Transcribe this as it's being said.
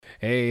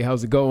Hey,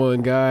 how's it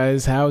going,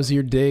 guys? How's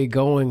your day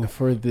going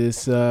for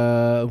this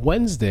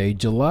Wednesday,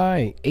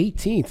 July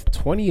 18th,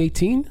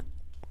 2018? Does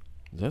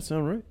that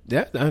sound right?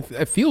 Yeah,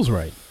 it feels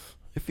right.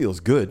 It feels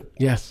good.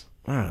 Yes.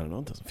 I don't know.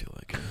 It doesn't feel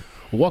like it.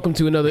 Welcome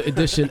to another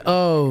edition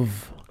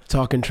of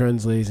Talking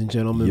Trends, ladies and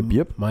gentlemen.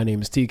 Yep. My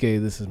name is TK.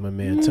 This is my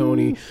man,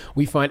 Tony.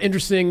 We find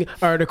interesting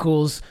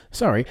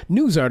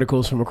news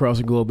articles from across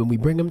the globe, and we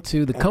bring them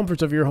to the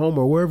comforts of your home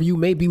or wherever you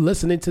may be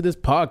listening to this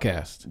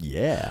podcast.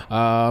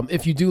 Yeah.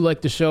 If you do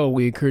like the show,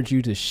 we encourage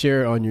you to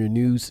share it on your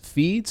news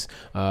feeds.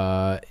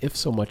 If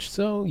so much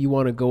so, you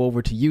want to go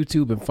over to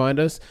YouTube and find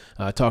us,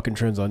 Talking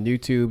Trends on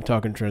YouTube,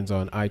 Talking Trends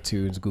on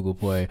iTunes, Google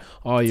Play,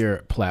 all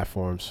your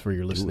platforms for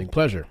your listening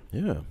pleasure.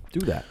 Yeah.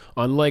 Do that.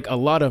 Unlike a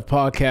lot of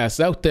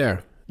podcasts out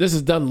there, this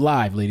is done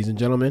live, ladies and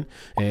gentlemen,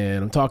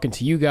 and I'm talking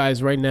to you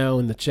guys right now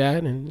in the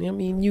chat, and I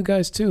mean you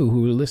guys too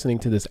who are listening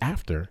to this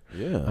after.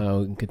 Yeah.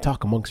 You can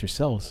talk amongst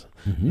yourselves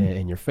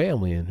and your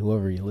family and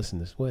whoever you listen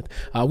to this with.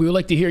 We would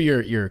like to hear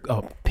your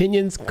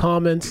opinions,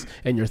 comments,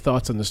 and your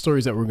thoughts on the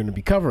stories that we're going to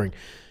be covering.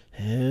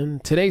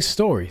 And today's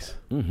stories,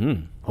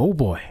 oh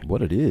boy.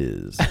 What it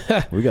is.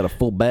 We got a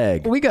full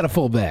bag. We got a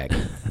full bag.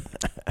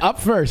 Up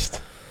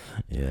first,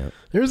 Yeah.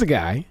 there's a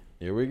guy.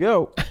 Here we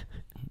go.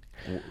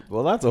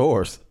 Well, that's a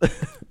horse.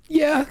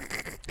 Yeah.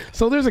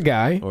 So there's a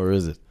guy, Or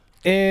is it?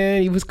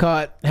 and he was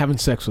caught having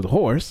sex with a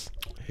horse.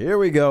 Here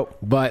we go.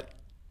 But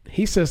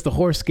he says the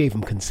horse gave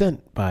him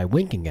consent by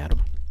winking at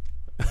him.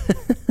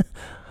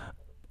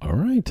 All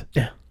right.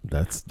 Yeah.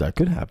 That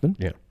could happen.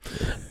 Yeah.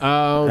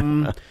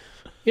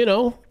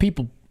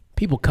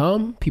 People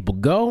come, people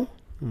go.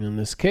 In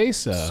this case,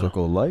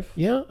 Circle of life.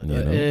 yeah. You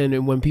know.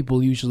 And when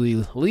people usually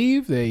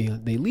leave, they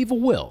leave a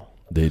will.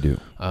 They do.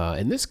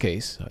 In this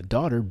case, a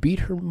daughter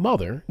beat her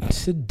mother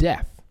to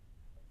death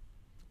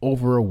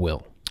over a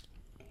will.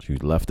 She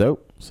left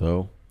out,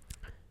 so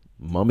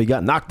mommy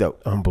got knocked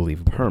out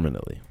Unbelievable.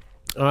 permanently.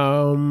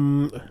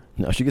 Um,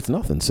 Now she gets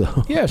nothing,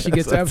 so. yeah, she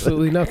gets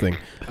absolutely nothing.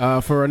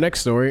 For our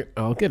next story,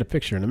 I'll get a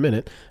picture in a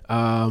minute.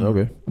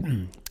 Okay.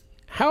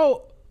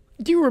 How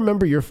do you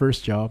remember your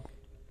first job?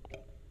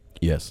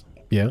 Yes.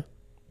 Yeah.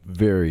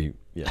 Very,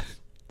 yes.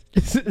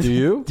 Do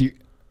you?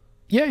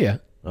 Yeah.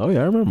 Oh, yeah,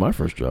 I remember my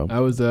first job. I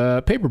was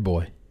a paper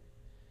boy.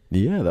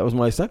 Yeah, that was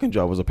my second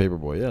job, was a paper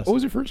boy, yes. What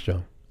was your first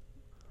job?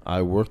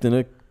 I worked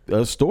in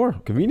a store,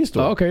 convenience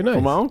store. Oh, okay, nice.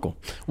 For my uncle.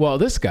 Well,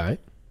 this guy,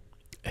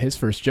 his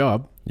first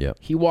job, Yeah.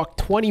 he walked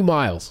 20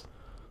 miles.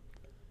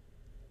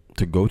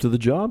 To go to the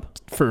job?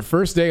 For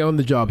first day on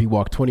the job, he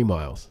walked 20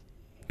 miles.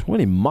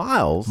 20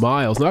 miles?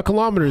 Miles, not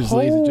kilometers,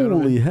 ladies and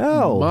gentlemen. Holy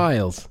hell.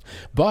 Miles.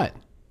 But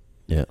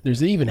Yeah.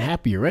 there's an even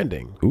happier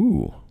ending.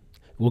 Ooh,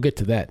 We'll get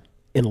to that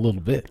in a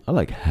little bit. I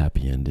like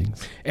happy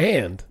endings.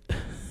 And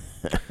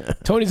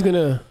Tony's going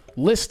to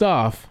list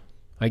off,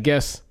 I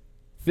guess,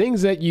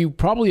 things that you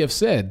probably have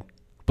said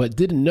but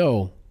didn't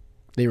know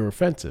they were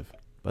offensive.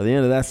 By the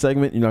end of that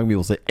segment, you're not going to be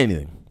able to say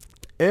anything.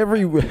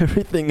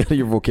 Everything out of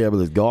your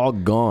vocabulary is all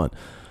gone.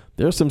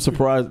 There's some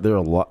surprise. There are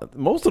a lot.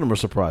 Most of them are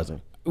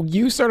surprising.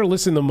 You started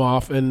listing them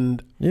off,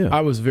 and Yeah.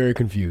 I was very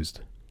confused.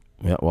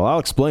 Yeah. Well, I'll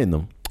explain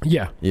them.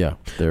 Yeah. Yeah.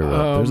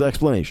 There's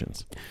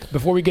explanations.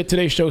 Before we get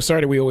today's show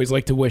started, we always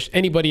like to wish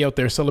anybody out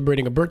there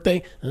celebrating a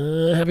birthday,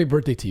 happy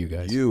birthday to you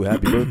guys. You,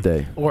 happy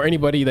birthday. Or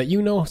anybody that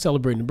you know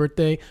celebrating a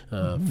birthday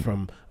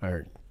from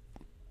our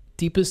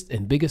deepest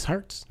and biggest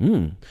hearts.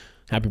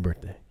 Happy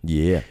birthday.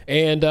 Yeah.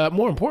 And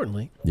more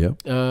importantly,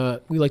 Yeah.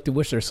 we like to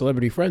wish their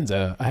celebrity friends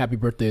a happy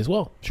birthday as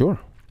well. Sure.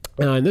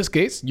 In this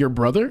case, your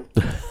brother,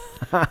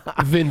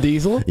 Vin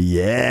Diesel.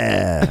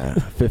 Yeah.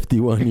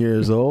 51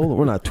 years old.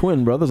 We're not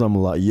twin brothers. I'm a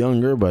lot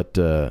younger, but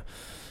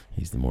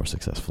he's the more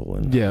successful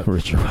and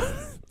richer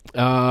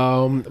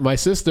one. My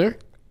sister,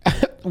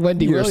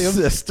 Wendy Your Williams.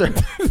 sister.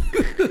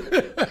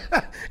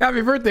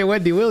 Happy birthday,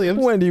 Wendy Williams.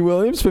 Wendy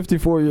Williams,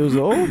 54 years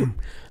old.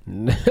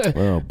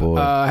 Oh, boy.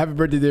 Happy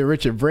birthday to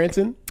Richard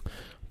Branson.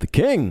 The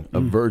king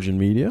of Virgin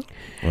Media,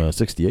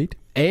 68.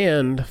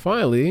 And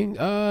finally,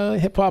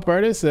 hip hop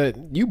artist that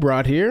you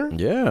brought here,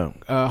 Yeah.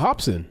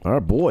 Hobson. Our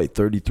boy,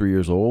 33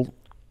 years old.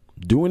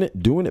 Doing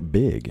it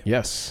big.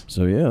 Yes.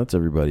 So, yeah, that's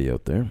everybody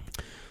out there.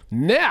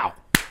 Now,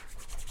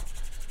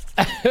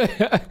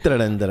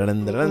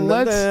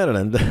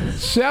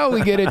 shall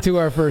we get into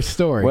our first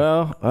story?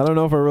 Well, I don't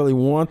know if I really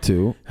want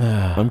to.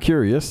 I'm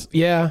curious,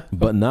 yeah.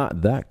 but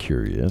not that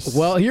curious.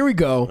 Well, here we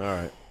go. all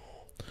right.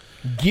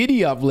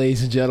 Giddy up,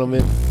 ladies and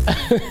gentlemen.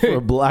 For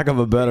lack of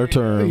a better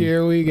term.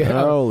 Here we go.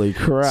 Holy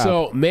crap.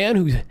 So, man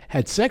who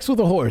had sex with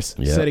a horse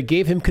Yeah. said it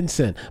gave him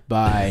consent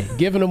by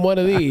giving him one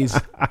of these.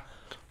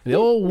 The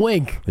old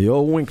wink. The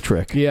old wink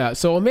trick. Yeah,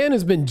 so a man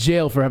has been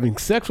jailed for having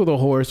sex with a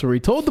horse where he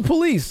told the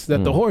police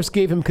that the horse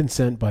gave him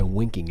consent by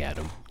winking at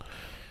him.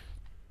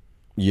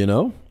 You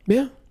know,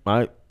 Yeah.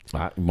 I'm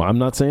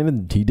not saying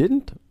that he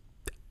didn't.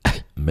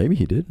 Maybe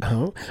he did.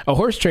 A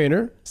horse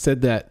trainer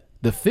said that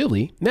the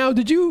filly. Now,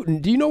 do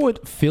you know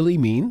what filly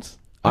means?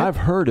 I've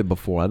heard it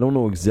before. I don't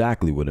know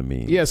exactly what it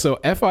means. Yeah, so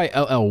Filly.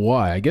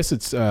 I guess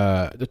it's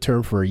the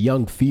term for a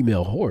young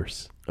female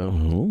horse.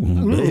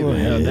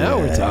 Now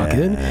we're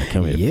talking.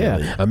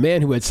 Yeah, a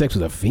man who had sex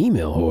with a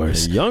female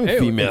horse. A young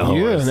female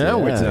horse. Yeah, now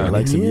we're talking.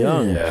 Like some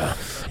young.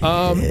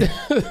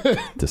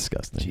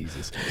 Disgusting.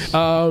 Jesus.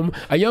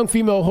 A young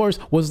female horse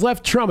was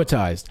left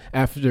traumatized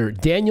after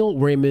Daniel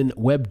Raymond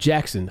Webb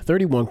Jackson,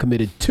 31,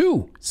 committed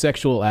 2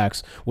 sexual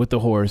acts with the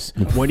horse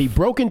when he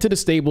broke into the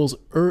stables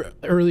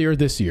earlier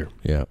this year.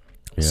 Yeah.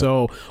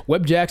 So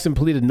Webb Jackson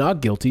pleaded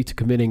not guilty to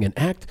committing an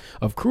act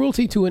of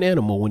cruelty to an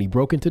animal when he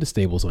broke into the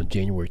stables on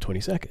January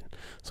 22nd.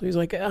 So he's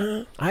like,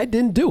 I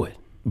didn't do it.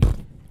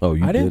 Oh,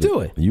 I didn't do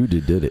it. You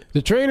did it.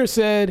 The trainer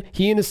said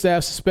he and the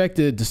staff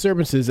suspected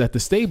disturbances at the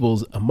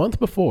stables a month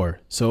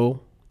before,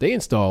 so they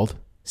installed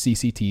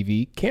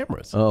CCTV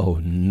cameras. Oh,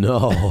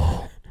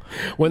 no.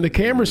 When the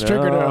cameras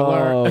triggered our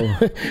alarm,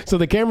 so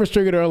the cameras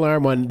triggered our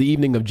alarm on the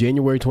evening of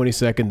January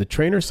 22nd. The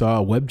trainer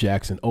saw Webb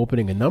Jackson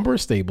opening a number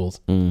of stables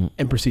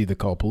and proceeded to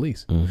call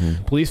police.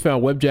 Police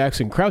found Webb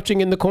Jackson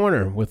crouching in the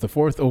corner with the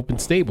 4th open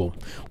stable,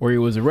 where he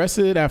was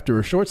arrested after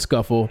a short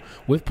scuffle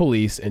with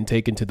police and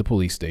taken to the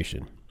police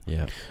station.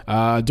 Yeah.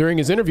 During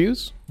his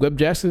interviews, Webb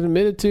Jackson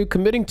admitted to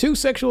committing 2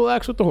 sexual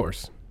acts with the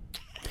horse.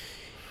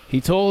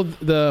 He told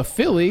the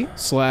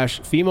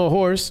filly/female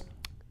horse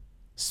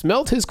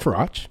smelled his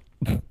crotch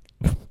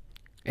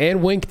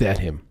and winked at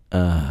him,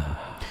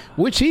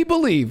 which he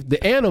believed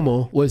the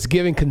animal was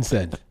giving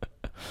consent.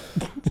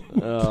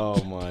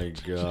 Oh my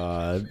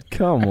God.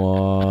 Come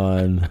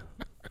on.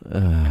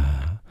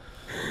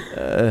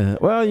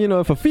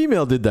 Well, if a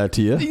female did that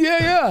to you.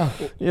 Yeah.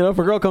 If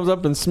a girl comes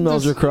up and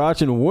smells your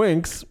crotch and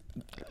winks,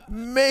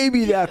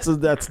 maybe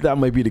that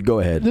might be the go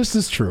ahead. This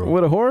is true.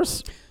 With a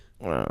horse?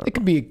 It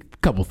could be a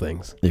couple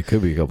things. It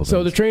could be a couple things.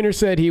 So the trainer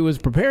said he was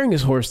preparing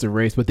his horse to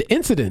race, but the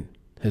incident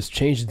has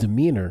changed the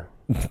demeanor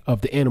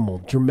of the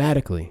animal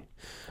dramatically.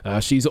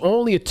 She's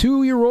only a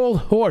 2-year-old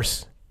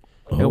horse,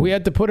 and we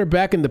had to put her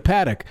back in the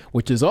paddock,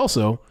 which is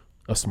also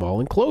a small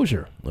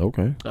enclosure.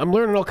 Okay. I'm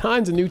learning all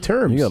kinds of new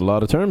terms. You got a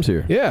lot of terms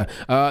here. Yeah.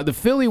 The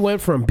filly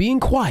went from being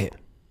quiet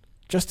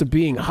just to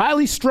being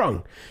highly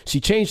strung. She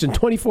changed in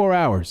 24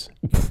 hours.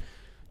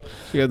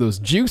 She had those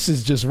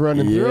juices just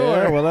running through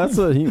her. Yeah, well,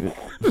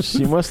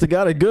 she must have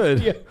got it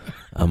good. Yeah.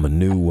 I'm a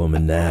new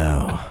woman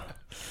now.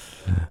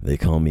 They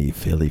call me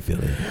Philly.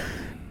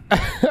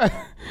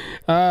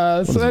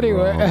 So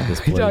anyway,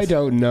 I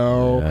don't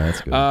know. Yeah,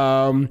 that's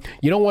good.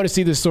 You don't want to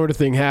see this sort of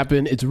thing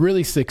happen. It's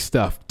really sick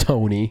stuff,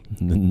 Tony.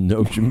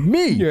 No,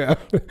 me. Yeah.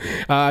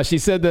 She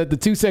said that the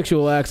 2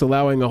 sexual acts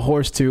allowing a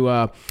horse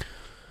to...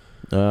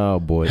 oh,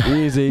 boy.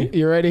 Easy.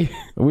 You ready?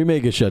 We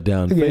may get shut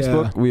down. Yeah.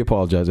 Facebook, we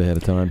apologize ahead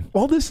of time.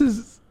 Well, this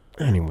is...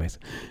 Anyways.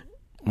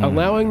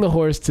 Allowing the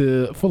horse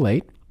to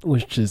fellate,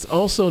 which is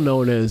also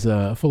known as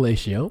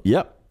fellatio.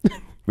 Yep.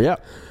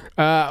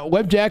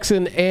 Webb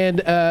Jackson and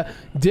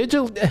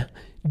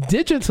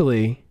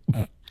digitally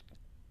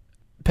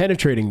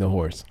penetrating the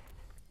horse.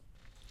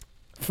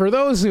 For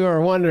those who are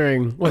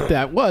wondering what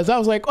that was, I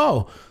was like,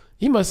 oh,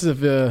 he must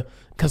have,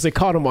 because they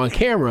caught him on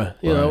camera,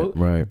 you know,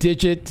 right.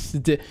 Digits.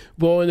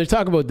 Well, when they're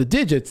talking about the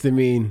digits, they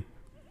mean,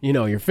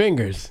 your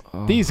fingers.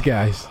 These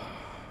guys.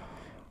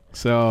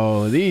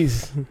 So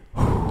these,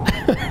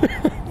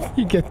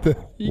 you get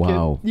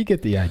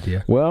the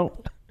idea.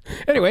 Well.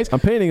 Anyways,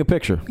 I'm painting a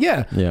picture.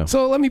 Yeah.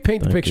 So let me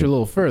paint the picture a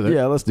little further.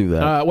 Yeah, let's do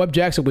that. Webb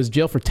Jackson was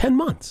jailed for 10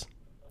 months.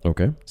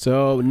 Okay.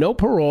 So no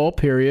parole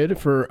period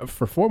for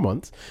 4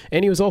 months.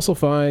 And he was also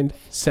fined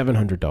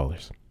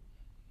 $700.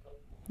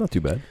 Not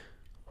too bad.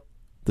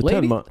 The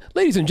 10 months.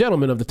 Ladies and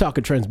gentlemen of the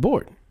Talking Trends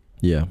board.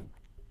 Yeah.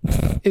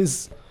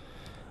 Does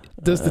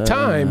the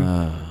time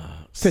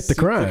fit the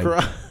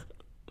crime?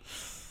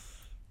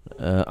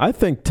 I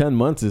think 10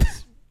 months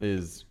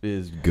is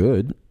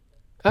good.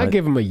 I'd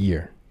give him a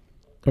year.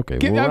 Okay,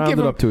 we'll round it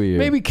up to a year.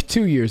 Maybe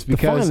 2 years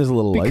because the fine is a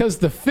little light. Because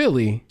the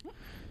filly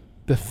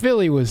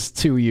was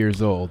 2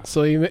 years old.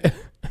 So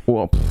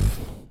well,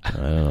 I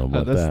don't know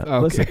about that. Okay.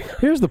 Listen,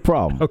 here's the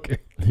problem. Okay.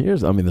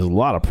 There's a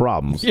lot of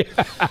problems. Yeah.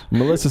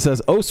 Melissa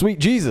says, "Oh, sweet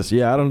Jesus."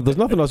 Yeah, there's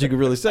nothing else you could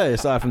really say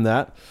aside from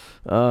that.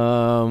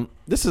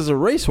 This is a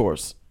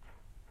racehorse.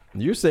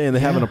 You're saying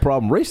they're having a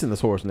problem racing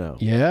this horse now.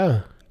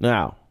 Yeah.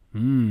 Now,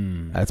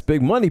 that's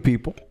big money,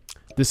 people.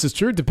 This is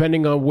true,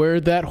 depending on where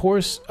that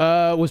horse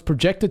was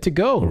projected to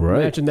go.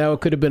 Right. Imagine now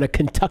it could have been a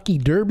Kentucky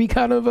Derby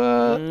kind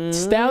of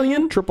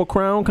stallion. Triple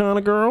Crown kind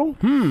of girl.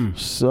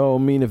 So, I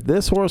mean, if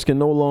this horse can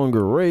no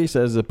longer race,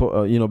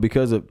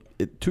 because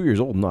it 2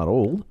 years old, not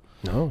old.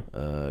 No.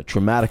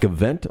 Traumatic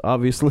event,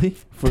 obviously,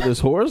 for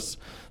this horse.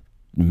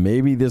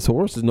 Maybe this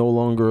horse is no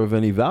longer of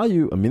any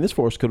value. I mean, this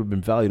horse could have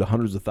been valued at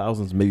hundreds of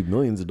thousands, maybe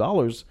millions of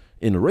dollars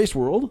in the race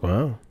world.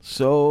 Wow.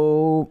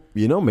 So,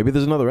 maybe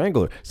there's another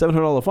angler.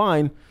 $700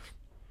 fine.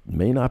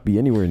 May not be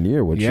anywhere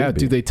near what should be.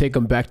 Do they take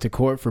him back to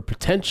court for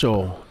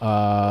potential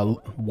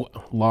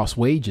lost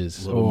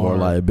wages? Or more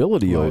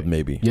liability owed,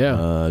 maybe.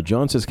 Yeah.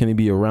 John says, can he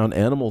be around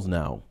animals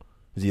now?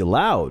 Is he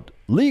allowed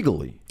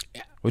legally?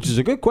 Which is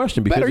a good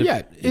question. Because Better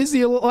yet, is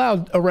he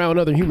allowed around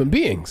other human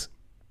beings?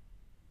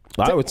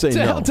 I would say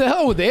no. To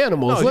hell with the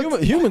animals. No,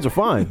 humans are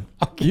fine.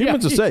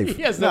 Humans are safe.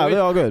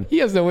 They're all good. He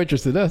has no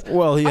interest in us.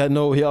 Well, he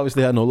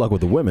obviously had no luck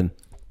with the women.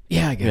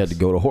 Yeah, I guess. He had to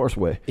go to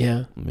Horseway.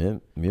 Yeah.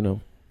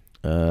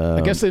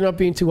 I guess they're not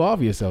being too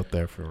obvious out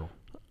there for.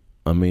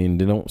 I mean,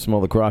 they don't smell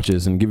the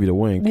crotches and give you the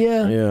wink.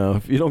 Yeah. Yeah.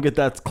 If you don't get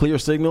that clear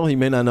signal, he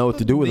may not know what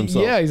to do with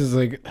himself. Yeah, he's just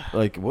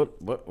like, what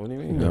do you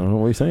mean? I don't know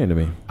what he's saying to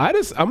me.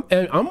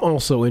 I'm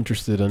also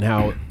interested in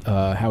how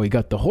he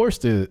got the horse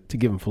to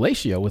give him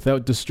fellatio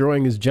without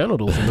destroying his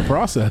genitals in the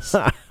process.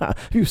 Have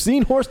you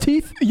seen horse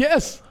teeth?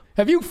 Yes.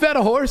 Have you fed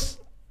a horse?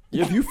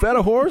 If you fed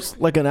a horse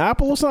like an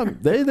apple or something,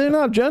 they're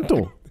not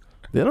gentle.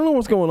 They don't know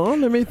what's going on.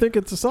 They may think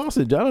it's a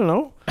sausage. I don't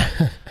know.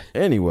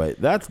 Anyway,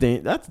 that's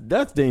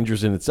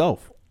dangerous in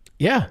itself.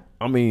 Yeah.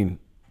 I mean,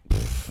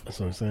 that's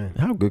what I'm saying.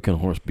 How good can a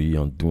horse be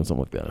on doing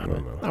something like that? I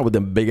don't know. Not with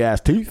them big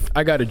ass teeth.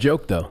 I got a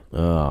joke though.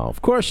 Oh,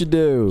 of course you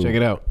do. Check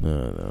it out.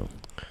 No.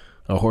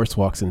 A horse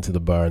walks into the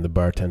bar and the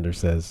bartender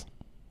says,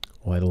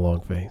 "Why the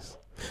long face?"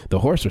 The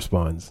horse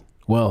responds,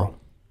 "Well,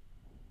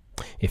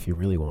 if you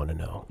really want to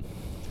know."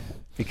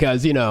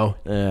 Because,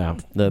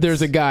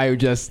 there's a guy who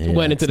just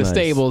went into the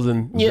stables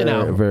and,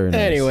 Very nice.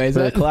 Anyways.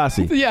 Very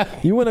classy. Yeah.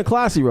 You went a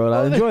classy road.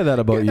 I enjoy that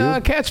about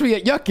you. Catch me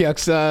at Yuck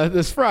Yucks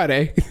this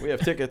Friday. We have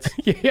tickets.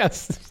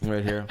 Yes.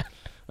 Right here.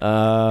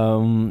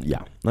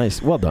 Yeah.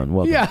 Nice. Well done.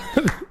 Yeah.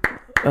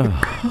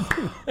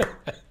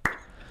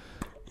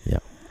 Yeah.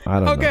 I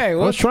don't know. Okay. I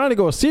was trying to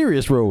go a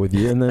serious road with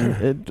you, and then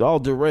it all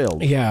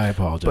derailed. Yeah, I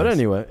apologize. But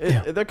anyway,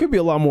 there could be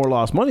a lot more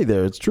lost money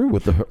there. It's true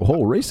with the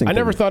whole racing I thing.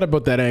 never thought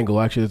about that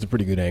angle. Actually, that's a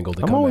pretty good angle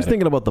to come I'm always at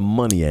thinking about the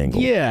money angle.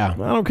 Yeah.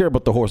 I don't care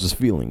about the horse's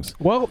feelings.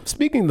 Well,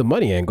 speaking of the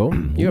money angle,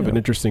 you have an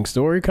interesting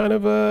story kind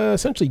of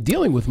essentially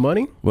dealing with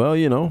money.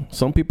 Well,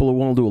 some people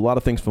want to do a lot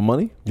of things for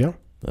money. Yeah.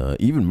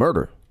 Even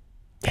murder.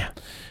 Yeah.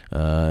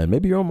 And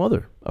maybe your own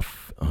mother.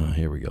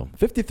 Here we go.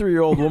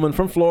 53-year-old woman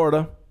from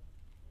Florida.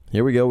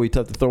 Here we go. We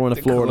have to throw in a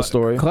Florida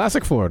story.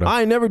 Classic Florida.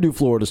 I never do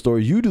Florida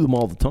stories. You do them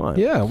all the time.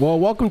 Yeah. Well,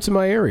 welcome to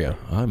my area.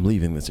 I'm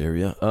leaving this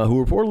area.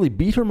 Who reportedly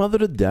beat her mother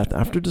to death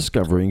after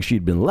discovering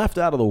she'd been left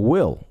out of the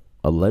will.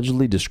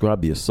 Allegedly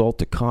described the assault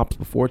to cops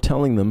before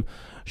telling them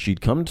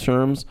she'd come to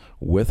terms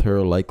with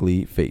her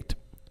likely fate.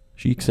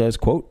 She says,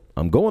 quote,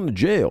 "I'm going to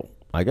jail.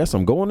 I guess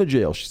I'm going to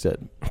jail," she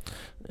said.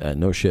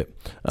 No shit.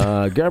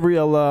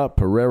 Gabriela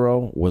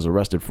Pereiro was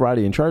arrested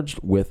Friday and charged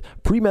with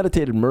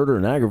premeditated murder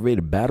and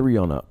aggravated battery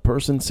on a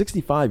person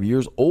 65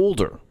 years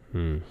older.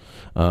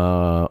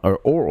 Or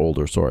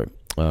older, sorry.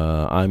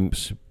 I'm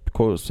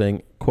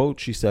saying, quote,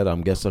 she said,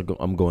 I'm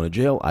going to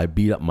jail. I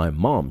beat up my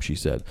mom, she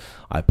said.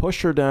 I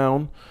pushed her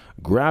down,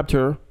 grabbed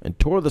her, and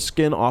tore the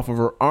skin off of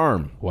her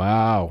arm.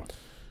 Wow.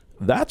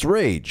 That's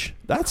rage.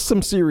 That's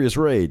some serious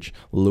rage.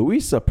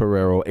 Luisa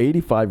Pereiro,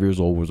 85 years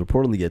old, was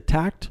reportedly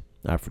attacked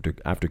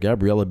after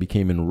Gabriela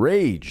became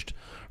enraged.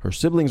 Her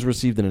siblings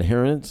received an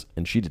inheritance,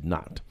 and she did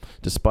not,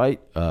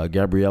 despite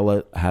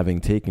Gabriela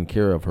having taken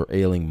care of her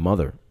ailing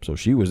mother. So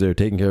she was there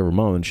taking care of her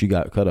mom, and she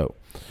got cut out.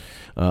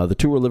 The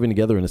two were living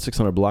together in a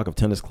 600 block of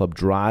Tennis Club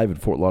Drive in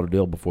Fort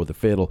Lauderdale before the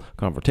fatal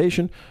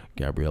confrontation.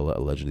 Gabriela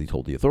allegedly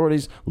told the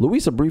authorities.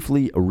 Luisa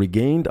briefly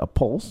regained a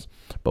pulse,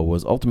 but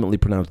was ultimately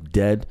pronounced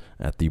dead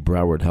at the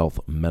Broward Health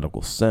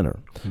Medical Center.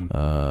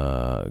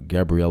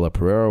 Gabriela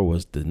Pereira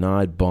was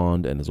denied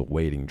bond and is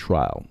awaiting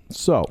trial.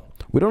 So,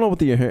 we don't know what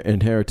the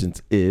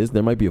inheritance is.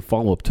 There might be a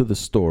follow-up to the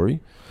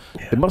story.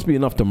 Yeah. It must be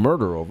enough to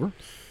murder over.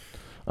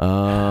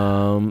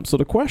 So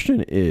the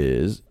question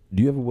is,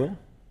 do you have a will?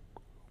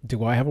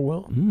 Do I have a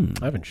will?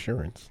 I have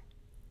insurance.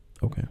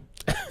 Okay.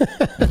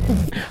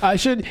 I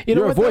should.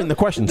 You're avoiding the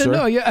question, sir.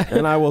 No, yeah.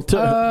 And I will.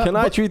 Can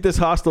I treat this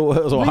as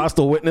a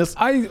hostile witness?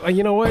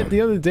 You know what?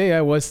 The other day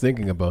I was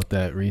thinking about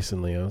that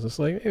recently. I was just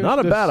like, not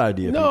a bad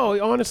idea.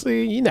 No,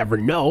 honestly, you never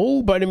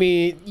know. But I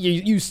mean,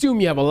 you assume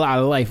you have a lot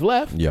of life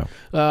left. Yeah.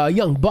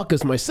 Young buck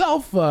as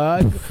myself,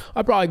 I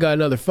probably got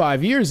another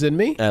 5 years in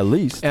me. At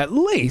least.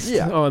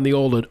 Yeah. On the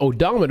old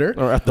odometer.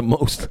 Or at the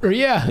most.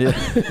 Yeah.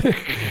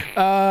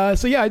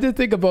 So yeah, I did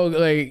think about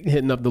like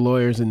hitting up the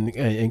lawyers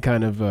and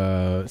kind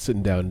of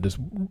sitting down and just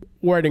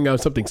writing out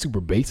something super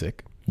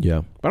basic.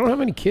 Yeah. But I don't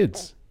have any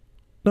kids.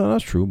 No,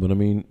 that's true. But I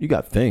mean, you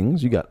got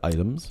things, you got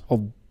items.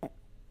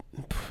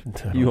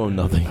 You own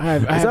nothing.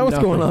 Is that what's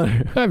going on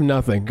here? I have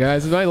nothing,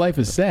 guys. My life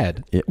is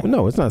sad. Yeah,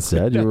 no, it's not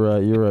sad.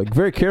 You're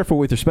very careful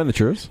with your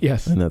expenditures.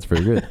 Yes. And that's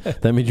very good.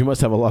 That means you must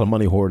have a lot of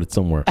money hoarded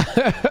somewhere.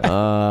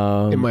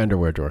 In my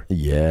underwear drawer.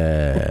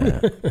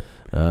 Yeah.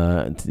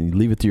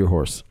 Leave it to your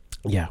horse.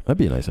 Yeah. That'd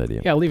be a nice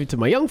idea. Yeah, I'll leave it to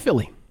my young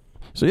filly.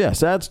 So yeah,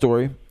 sad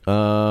story.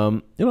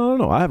 I don't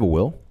know. I have a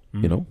will.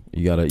 You know,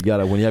 you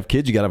gotta. When you have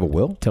kids, you gotta have a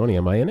will. Tony,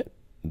 am I in it?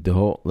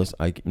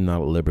 I'm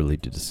not at liberty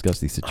to discuss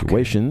these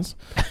situations.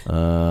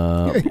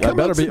 Okay. I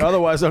better be,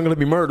 otherwise I'm going to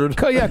be murdered.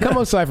 Come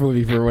outside for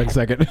me for 1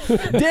 second.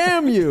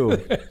 Damn you!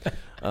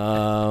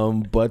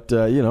 But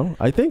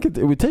I think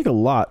it would take a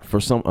lot for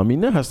some. I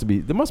mean, there must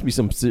be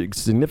some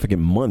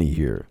significant money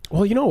here.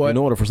 Well, you know what? In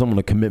order for someone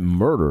to commit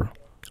murder.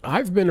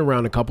 I've been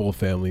around a couple of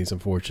families,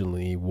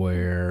 unfortunately,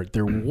 where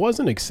there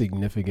wasn't a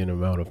significant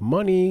amount of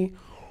money,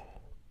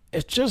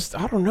 it's just,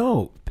 I don't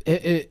know.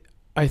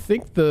 I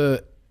think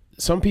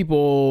some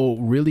people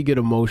really get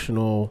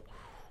emotional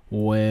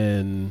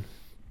when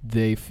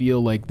they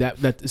feel like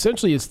that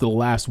essentially it's the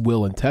last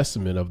will and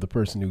testament of the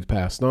person who's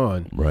passed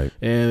on. Right.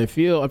 And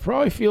I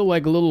probably feel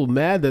like a little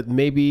mad that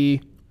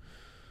maybe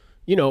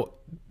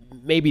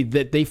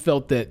that they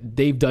felt that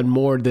they've done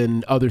more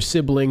than other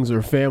siblings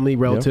or family,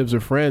 relatives, or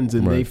friends,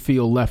 and they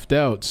feel left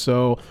out.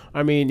 So,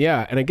 I mean,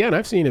 yeah. And again,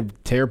 I've seen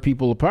it tear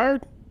people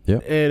apart. Yeah.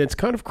 And it's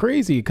kind of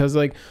crazy because,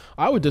 like,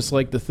 I would just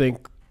like to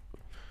think,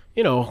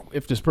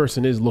 if this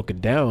person is looking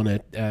down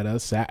at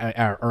us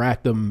or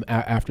at them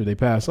after they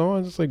pass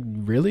on, it's like,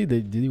 really? Do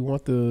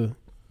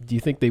you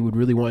think they would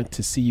really want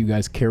to see you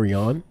guys carry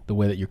on the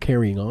way that you're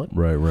carrying on?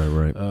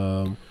 Right.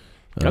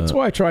 That's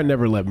why I try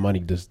never let money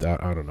just,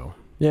 I don't know.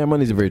 Yeah,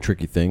 money's a very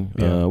tricky thing.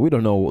 Yeah. We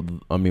don't know,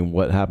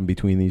 what happened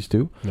between these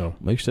two. No.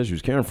 Like she said, she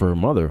was caring for her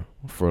mother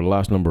for the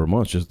last number of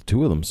months, just the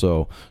two of them.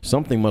 So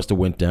something must have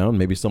went down.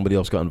 Maybe somebody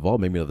else got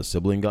involved. Maybe another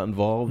sibling got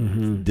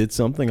involved, did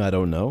something. I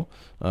don't know.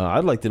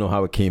 I'd like to know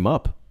how it came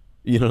up.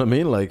 You know what I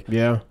mean? Like,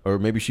 Yeah. or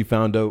maybe she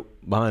found out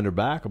behind her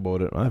back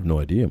about it. I have no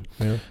idea.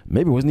 Yeah.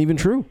 Maybe it wasn't even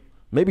true.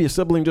 Maybe a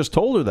sibling just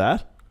told her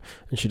that.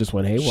 And she just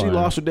went haywire. She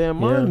lost her damn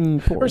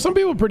mind. Or some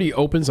people are pretty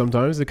open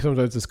sometimes.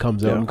 Sometimes this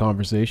comes out in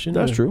conversation.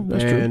 That's true.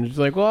 And it's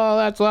like, well,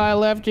 that's why I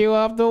left you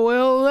off the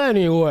will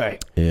anyway.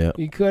 Yeah.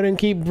 You couldn't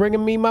keep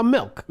bringing me my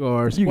milk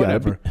or You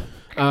whatever.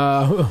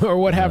 Or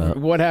what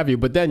have you.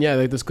 But then,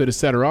 like, this could have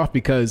set her off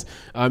because,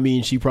 I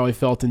mean, she probably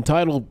felt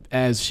entitled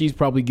as she's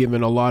probably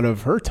given a lot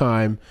of her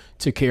time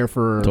to care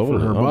for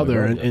her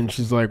mother. And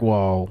she's like,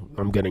 well,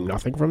 I'm getting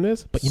nothing from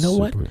this. But you know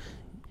what?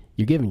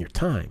 You're giving your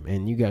time,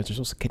 and you guys are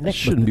supposed to connect.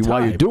 Shouldn't be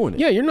why you're doing it.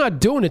 Yeah, you're not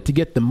doing it to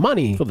get the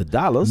money For the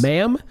dollars.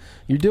 ma'am.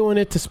 You're doing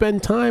it to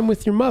spend time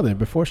with your mother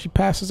before she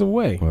passes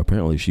away. Well,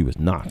 apparently she was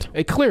not.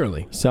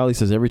 Clearly. Sally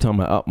says every time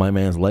I up my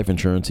man's life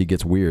insurance, he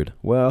gets weird.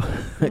 Well,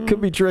 it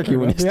could be tricky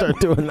when you start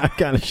doing that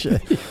kind of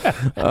shit.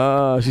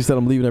 She said,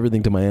 I'm leaving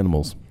everything to my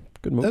animals.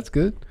 Good move. That's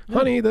good.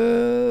 Honey,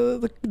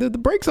 the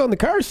brakes on the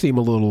car seem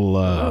a little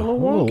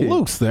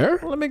loose there.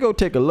 Well, let me go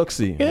take a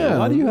look-see. Yeah.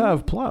 Why do you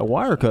have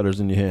wire cutters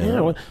in your hand?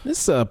 Yeah, well,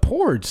 this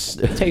porridge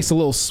tastes a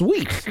little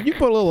sweet. You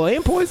put a little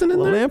ant poison in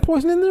there? Ant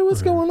poison in there?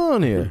 What's going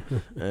on here?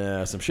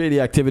 Some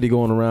shady activity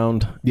going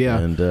around. Yeah.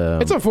 And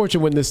it's unfortunate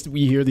when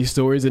you hear these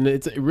stories, and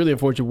it's really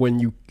unfortunate when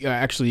you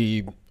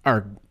actually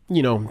are,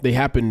 they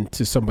happen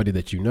to somebody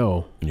that you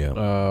know. Yeah.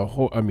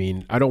 I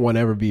mean, I don't want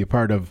to ever be a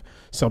part of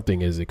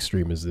something as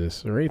extreme as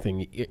this or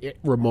anything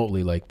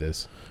remotely like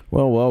this.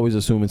 Well, we'll always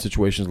assume in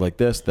situations like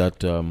this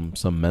that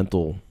some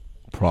mental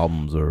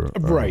problems are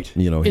right.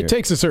 It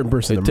takes a certain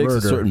person to murder. It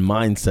takes a certain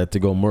mindset to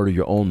go murder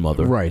your own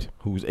mother. Right.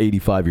 Who's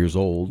 85 years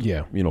old.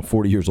 Yeah.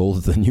 40 years older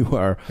than you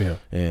are. Yeah.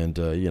 And,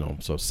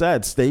 so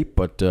sad state,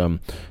 but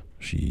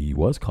she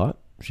was caught.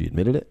 She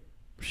admitted it.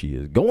 She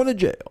is going to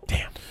jail.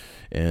 Damn.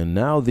 And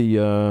now the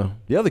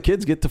other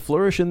kids get to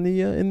flourish in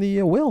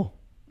the will.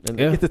 And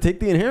they get to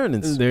take the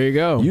inheritance. There you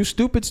go. You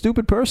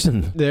stupid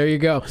person. There you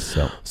go.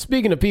 So,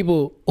 speaking of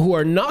people who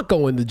are not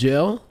going to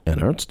jail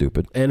and aren't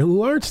stupid.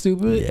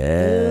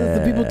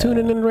 The people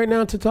tuning in right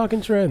now to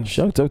Talking Trends.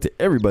 Shout out to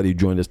everybody who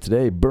joined us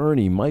today.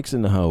 Bernie, Mike's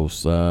in the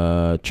house.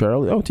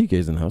 Charlie,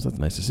 TK's in the house. That's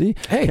nice to see.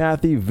 Hey.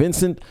 Kathy,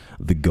 Vincent,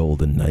 the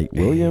Golden Knight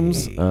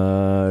Williams,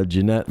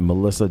 Jeanette,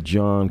 Melissa,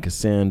 John,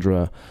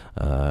 Cassandra,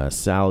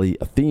 Sally,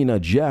 Athena,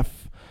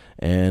 Jeff,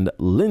 and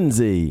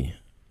Lindsay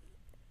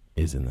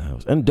is in the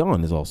house. And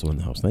Dawn is also in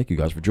the house. Thank you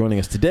guys for joining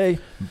us today.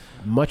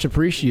 Much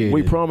appreciated.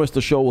 We promise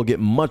the show will get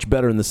much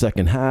better in the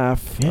second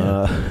half.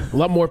 Yeah. A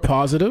lot more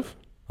positive.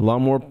 A lot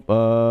more,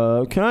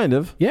 kind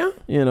of. Yeah.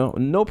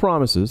 No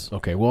promises.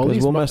 Okay, well, at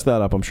least we'll mess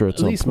that up, I'm sure, at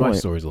some point. At least my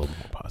story's a little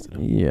more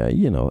positive. Yeah,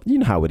 you know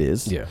how it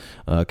is. Yeah.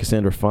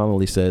 Cassandra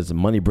finally says,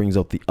 money brings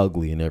out the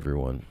ugly in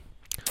everyone.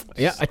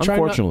 Yeah, I try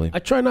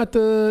not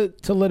to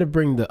let it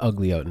bring the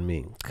ugly out in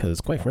me, because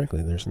quite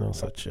frankly, there's no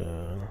such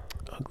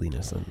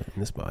ugliness in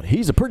this body.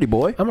 He's a pretty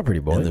boy. I'm a pretty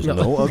boy. And there's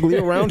no ugly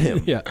around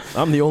him. Yeah,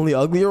 I'm the only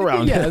ugly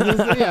around him.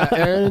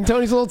 And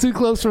Tony's a little too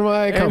close for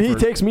my comfort. And he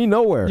takes me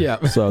nowhere.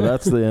 Yeah. So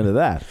that's the end of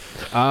that.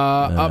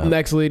 Up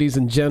next, ladies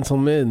and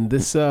gentlemen,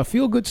 this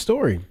feel-good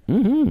story.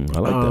 Mm-hmm. I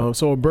like that.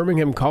 So a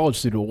Birmingham college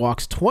student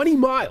walks 20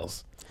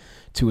 miles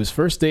to his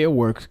first day of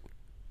work.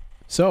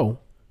 So,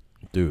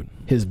 dude,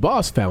 his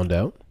boss found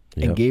out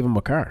and gave him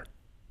a car.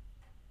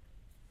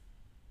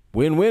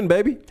 Win-win,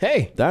 baby.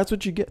 Hey. That's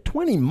what you get.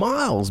 20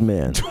 miles,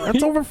 man.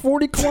 That's over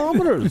 40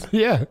 kilometers.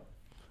 Yeah.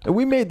 And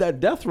we made that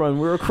death run.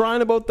 We were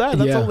crying about that.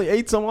 That's only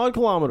 8-some-odd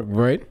kilometers.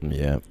 Right?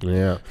 Yeah.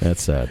 Yeah.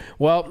 That's sad.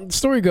 Well, the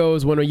story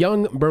goes, when a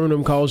young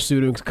Birmingham college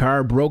student's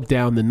car broke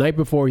down the night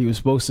before he was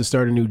supposed to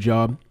start a new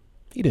job,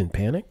 he didn't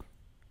panic.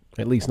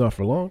 At least not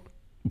for long.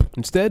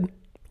 Instead,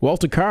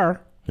 Walter Carr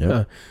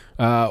Yeah.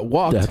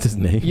 Walked. That's his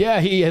name.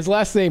 Yeah, his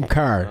last name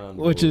Carr,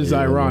 which is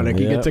ironic.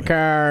 He gets a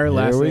car,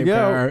 last name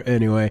Carr.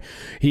 Anyway,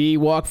 he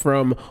walked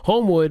from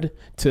Homewood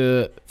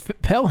to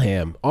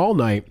Pelham all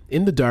night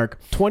in the dark,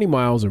 20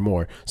 miles or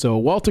more. So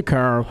Walter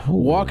Carr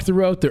walked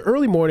throughout the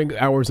early morning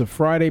hours of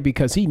Friday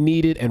because he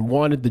needed and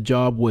wanted the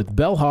job with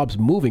Bellhops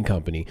Moving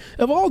Company.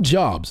 Of all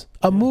jobs,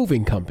 a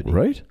moving company.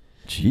 Right?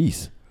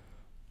 Jeez.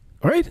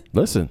 Right?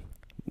 Listen.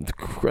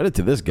 Credit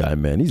to this guy,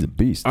 man. He's a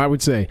beast. I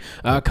would say.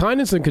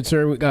 Kindness and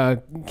concern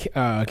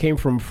came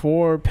from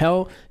 4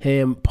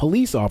 Pelham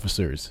police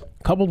officers,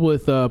 coupled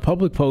with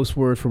public post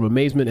words from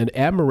amazement and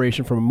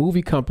admiration from a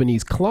movie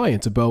company's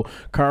clients about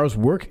Carr's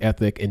work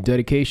ethic and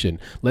dedication,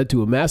 led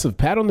to a massive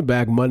pat on the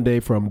back Monday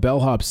from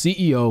Bellhop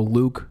CEO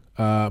Luke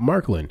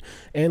Marklin.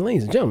 And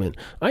ladies and gentlemen,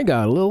 I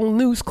got a little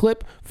news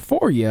clip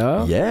for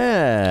you.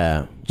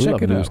 Yeah.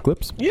 Check it out. News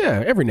clips.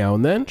 Yeah, every now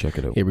and then. Check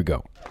it out. Here we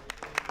go.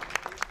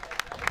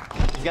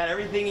 He's got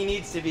everything he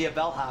needs to be a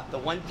bellhop. The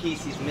one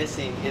piece he's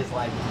missing is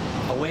like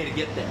a way to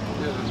get there.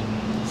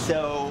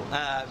 So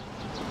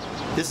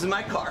this is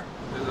my car.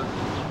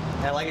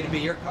 I'd like it to be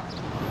your car.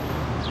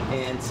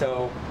 And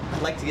so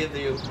I'd like to give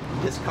you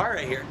this car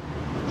right here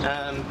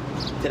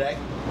today,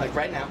 like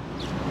right now.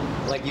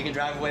 Like you can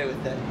drive away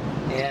with it.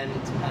 And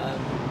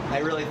I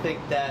really think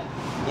that,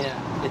 you know,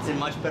 it's in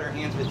much better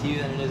hands with you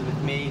than it is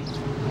with me.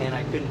 And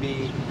I couldn't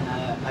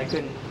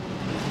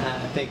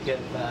think of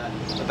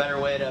a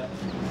better way to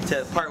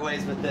part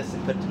ways with this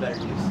and put it to better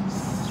use.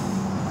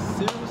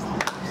 Seriously?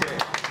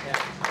 Serious. Yeah.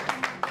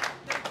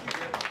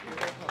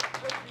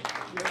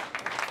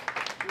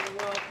 You're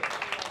welcome.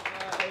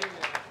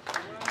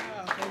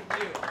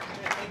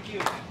 Thank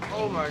you.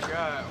 Oh my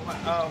God!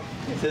 Wow.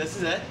 So this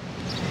is it.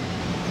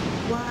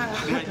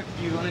 Wow.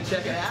 You want to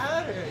check it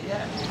out, or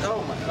yeah?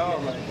 Oh my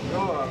God!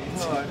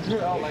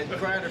 You're all like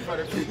crying in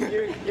front of people.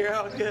 You're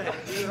all good.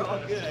 You're all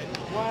good.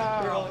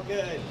 Wow. You're all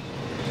good.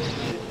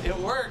 It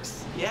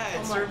works. Yeah,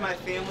 it served my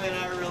family and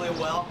I really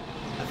well.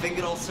 I think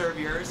it'll serve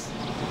yours.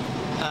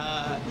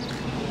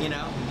 You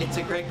know, it's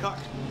a great car.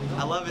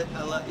 I love it.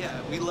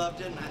 We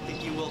loved it, and I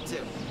think you will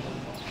too.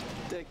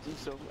 Thank you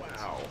so much.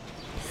 Wow.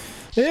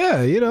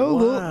 Yeah, you know,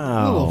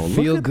 Wow. little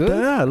feel Look good.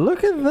 at that.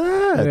 Look at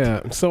that.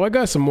 Yeah. So I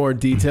got some more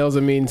details.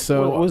 I mean,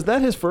 so Was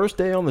that his first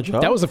day on the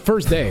job? that was the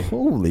first day.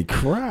 Holy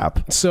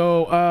crap.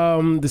 So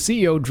the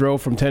CEO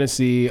drove from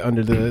Tennessee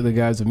under the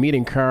guise of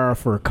meeting Carr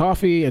for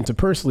coffee and to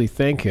personally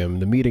thank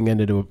him. The meeting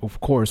ended, of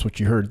course, what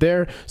you heard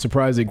there,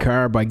 surprising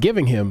Carr by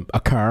giving him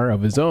a car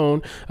of his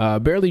own,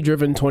 barely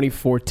driven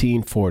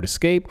 2014 Ford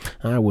Escape.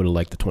 I would have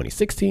liked the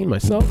 2016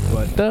 myself,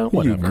 but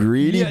whatever. You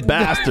greedy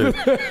bastard.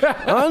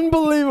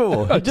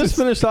 Unbelievable. I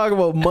just finished talking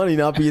about money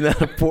not being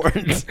that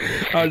important.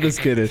 I'm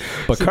just kidding.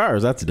 But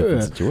cars, that's a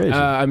different situation.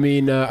 I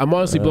mean, I'm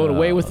honestly blown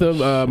away with him.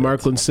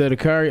 Marklin said,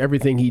 Akari,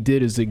 everything he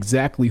did is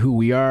exactly who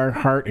we are,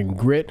 heart and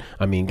grit.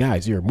 I mean,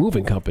 guys, you're a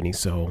moving company,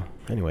 so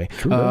anyway.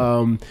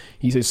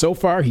 He says, so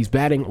far, he's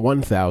batting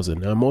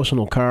 1,000. An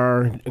emotional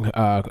Carr,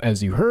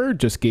 as you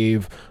heard, just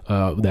gave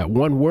that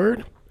one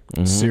word,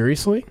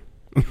 seriously.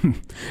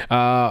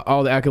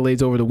 All the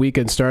accolades over the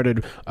weekend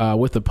started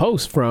with a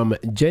post from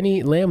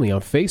Jenny Lamley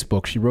on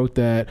Facebook. She wrote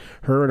that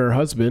her and her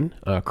husband,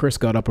 Chris,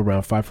 got up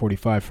around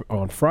 5:45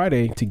 on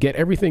Friday to get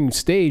everything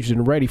staged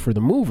and ready for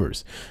the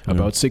movers.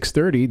 About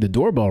 6:30, the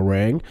doorbell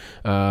rang,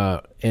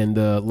 and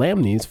the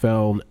Lamleys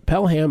found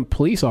Pelham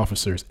police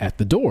officers at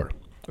the door.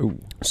 Ooh.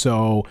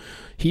 So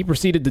he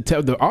proceeded to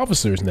tell the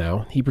officers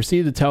he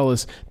proceeded to tell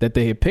us that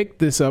they had picked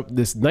this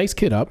nice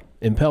kid up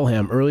in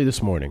Pelham early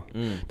this morning.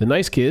 The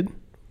nice kid,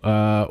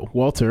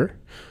 Walter,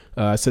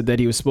 said that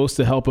he was supposed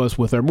to help us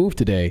with our move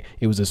today.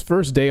 It was his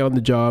first day on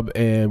the job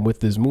and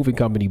with his moving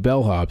company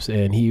Bellhops,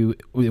 and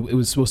it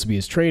was supposed to be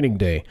his training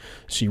day,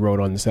 she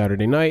wrote on the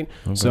Saturday night.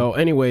 Okay. So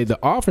anyway, the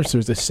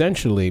officers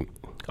essentially,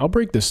 I'll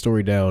break this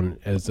story down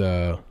as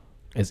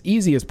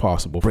easy as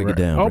possible. Break it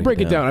down. I'll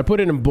break it down. I put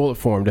it in bullet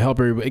form to help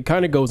everybody. It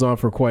kind of goes on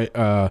for quite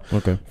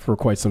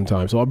some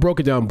time. So I broke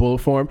it down in bullet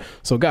form.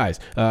 So guys,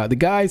 the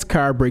guy's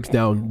car breaks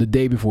down the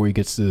day before he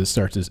gets to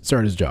start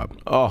his job.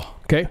 Oh,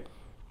 okay.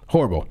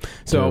 Horrible.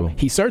 So terrible.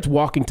 He starts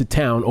walking to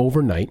town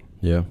overnight.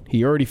 Yeah.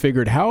 He already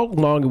figured how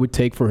long it would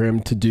take for him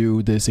to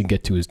do this and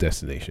get to his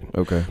destination.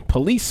 Okay.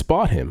 Police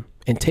spot him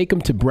and take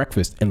him to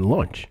breakfast and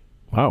lunch.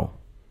 Wow.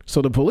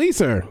 So the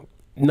police are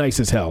nice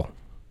as hell.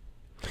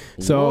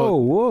 So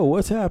whoa,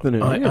 what's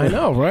happening? I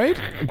know, right?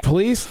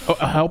 Police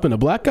helping a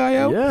black guy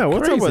out? Yeah,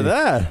 what's up with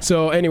that?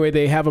 So anyway,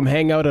 they have him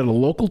hang out at a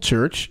local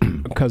church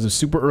because it's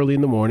super early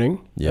in the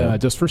morning,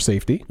 just for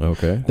safety.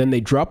 Okay. Then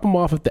they drop him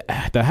off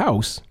at the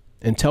house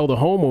and tell the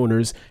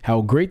homeowners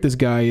how great this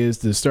guy is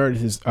to start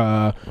his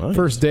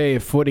first day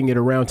of footing it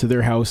around to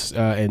their house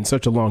in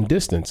such a long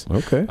distance.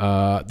 Okay.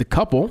 The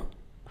couple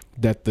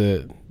that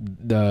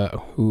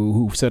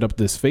who set up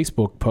this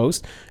Facebook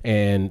post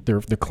and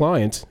their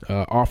client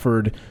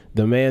offered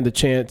the man the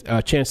chance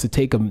to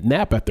take a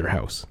nap at their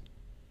house.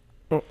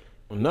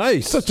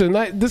 Nice. Such a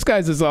nice. This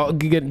guy's is all.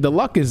 The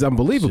luck is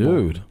unbelievable.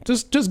 Dude.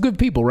 Just good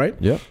people, right?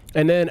 Yep.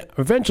 And then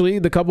eventually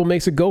the couple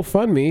makes a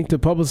GoFundMe to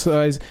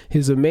publicize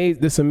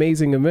this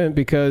amazing event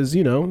because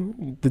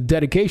the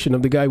dedication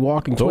of the guy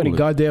walking 20 Totally.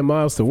 goddamn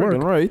miles to work.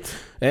 Freaking right.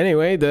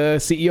 Anyway, the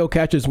CEO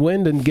catches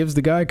wind and gives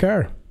the guy a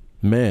car.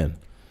 Man.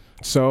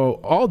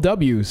 So all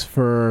W's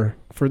for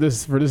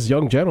this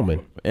young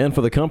gentleman. And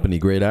for the company,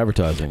 great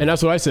advertising. And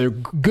that's what I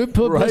said. Good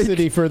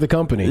publicity for the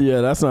company.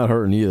 Yeah, that's not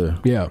hurting either.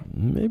 Yeah.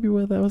 Maybe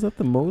was that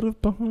the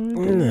motive behind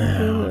it?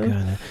 No,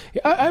 God.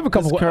 I have a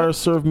couple. This car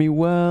served me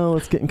well.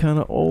 It's getting kind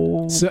of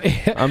old. So,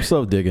 I'm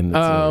so digging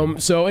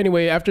it. So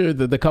anyway, after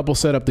the couple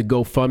set up the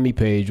GoFundMe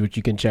page, which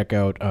you can check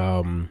out,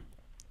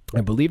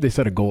 I believe they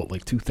set a goal at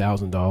like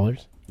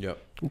 $2,000. Yep.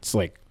 It's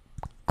like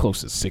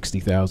close to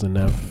 60,000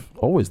 now.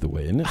 Always the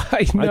way, isn't it?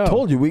 I know. I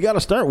told you we got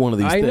to start one of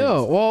these things. I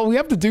know. Well, we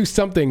have to do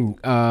something.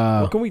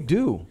 What can we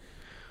do?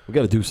 We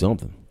got to do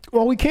something.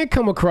 Well, we can't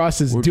come across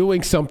as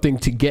doing something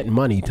to get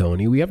money,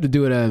 Tony. We have to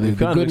do it out of the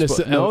goodness.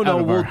 No, out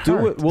of we'll our do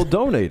heart. it. We'll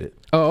donate it.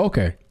 Oh,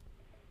 okay.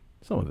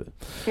 Some of it.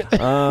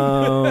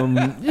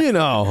 You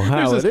know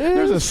how it is.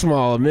 There's a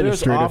small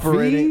administrative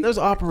fee. There's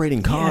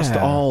operating cost to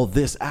Yeah. all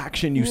this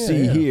action you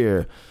see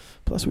here.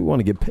 Plus, we want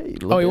to get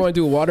paid. Oh, you want to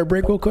do a water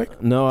break real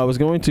quick? No, I was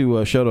going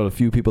to shout out a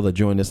few people that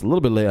joined us a little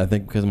bit late, I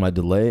think, because of my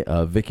delay.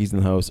 Vicky's in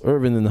the house,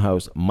 Irvin in the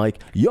house,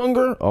 Mike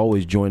Younger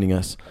always joining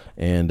us,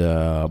 and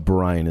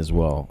Brian as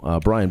well.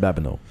 Brian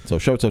Babineau. So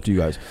shouts out to you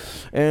guys.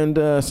 And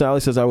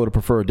Sally says I would have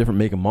preferred a different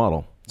make and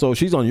model. So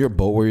she's on your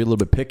boat where you're a little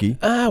bit picky.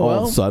 All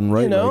of a sudden,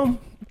 right? Like,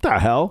 what the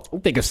hell? I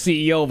think a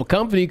CEO of a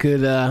company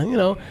could,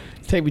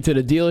 take me to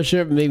the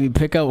dealership and maybe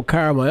pick out a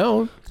car of my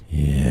own.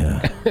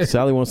 Yeah.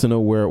 Sally wants to know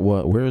where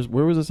was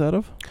this out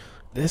of?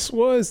 This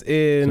was It's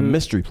a in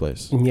mystery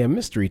place. Yeah,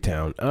 Mystery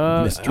Town.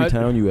 Mystery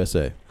Town,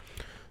 USA.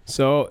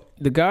 So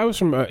the guy was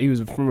from he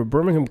was from a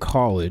Birmingham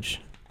college.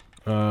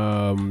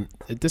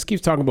 This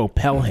keeps talking about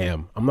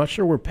Pelham. I'm not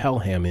sure where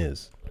Pelham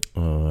is.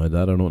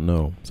 That I don't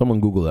know. Someone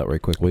Google that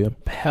right quick, will you?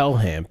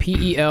 Pelham.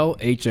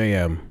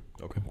 Pelham.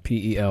 Okay.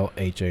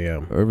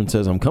 Pelham. Irvin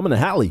says, I'm coming to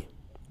Halle.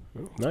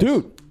 Nice.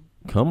 Dude,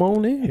 come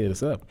on in. Hit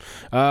us up.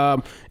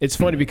 It's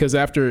funny because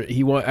after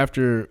he wants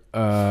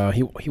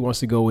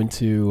to go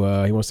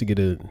into he wants to get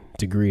a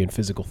degree in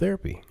physical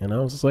therapy, and I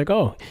was just like,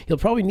 oh, he'll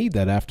probably need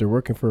that after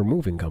working for a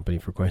moving company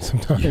for quite some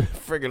time.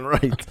 Friggin'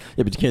 right.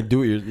 Yeah, but you can't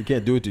do it. You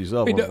can't do it to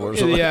yourself.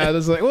 Unfortunately. Yeah,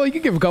 it's like, well, you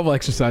can give a couple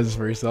exercises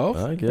for yourself.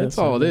 I guess. That's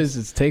all it is.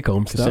 It's take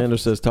home stuff. Cassandra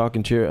says,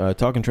 Talking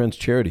Trends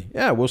charity.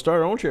 Yeah, we'll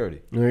start our own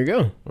charity. There you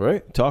go.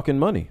 Right? Talking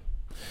money.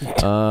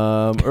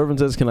 Irvin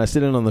says, can I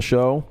sit in on the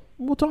show?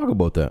 We'll talk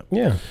about that.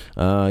 Yeah.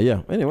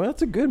 Yeah. Anyway,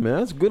 that's a good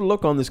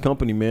look on this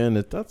company, man.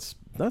 That's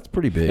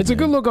pretty big. It's a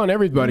good look on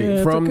everybody.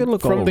 Yeah, from it's a good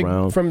look all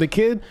around. From the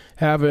kid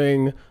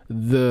having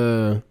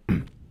the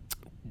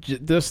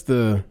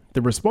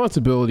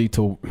responsibility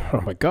to,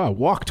 oh my God,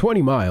 walk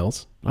 20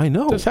 miles. I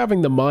know. Just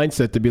having the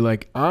mindset to be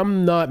like,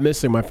 I'm not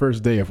missing my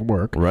first day of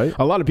work. Right.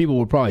 A lot of people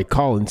would probably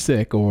call in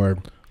sick or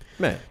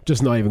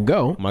just not even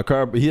go. My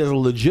car, he has a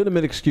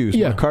legitimate excuse.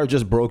 Yeah. My car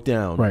just broke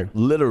down. Right.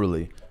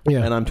 Literally.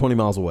 Yeah. And I'm 20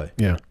 miles away.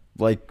 Yeah.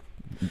 Like,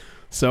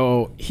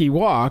 so he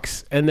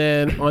walks, and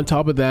then on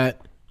top of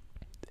that,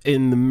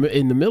 in the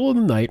middle of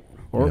the night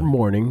or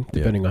morning,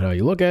 depending on how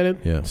you look at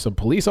it, some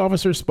police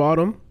officers spot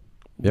him,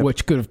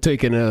 which could have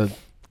taken a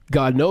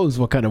God knows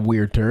what kind of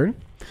weird turn.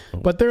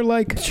 But they're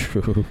like,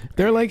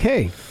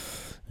 hey,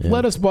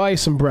 let us buy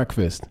some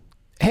breakfast.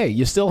 Hey,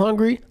 you still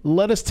hungry?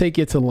 Let us take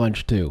you to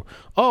lunch too.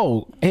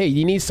 Oh, hey,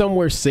 you need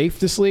somewhere safe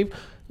to sleep?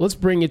 Let's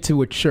bring you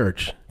to a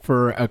church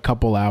for a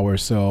couple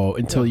hours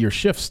until your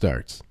shift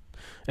starts.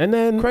 And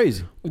then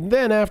crazy.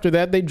 Then after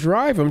that, they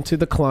drive him to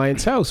the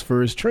client's house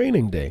for his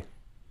training day.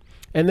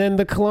 And then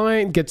the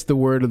client gets the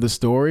word of the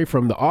story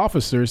from the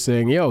officer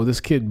saying, yo, this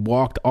kid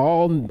walked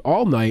all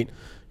night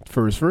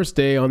for his first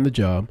day on the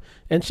job.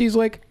 And she's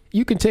like,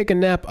 you can take a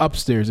nap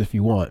upstairs if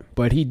you want.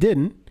 But he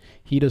didn't.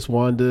 He just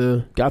wanted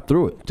to... Got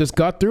through it. Just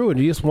got through it.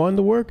 He just wanted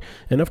to work.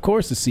 And of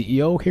course, the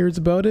CEO hears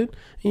about it.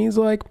 And he's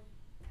like,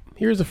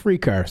 here's a free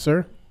car,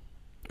 sir.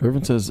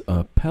 Irvin says,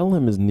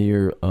 Pelham is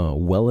near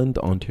Welland,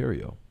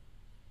 Ontario.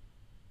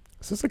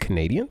 Is this a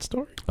Canadian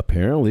story?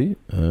 Apparently,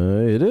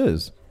 it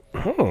is.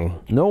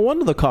 Oh. No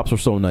wonder the cops were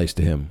so nice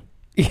to him.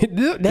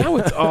 Now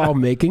it's all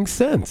making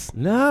sense.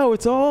 Now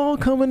it's all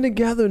coming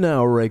together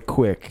now right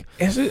quick.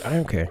 Is it?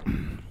 Okay.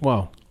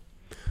 Wow.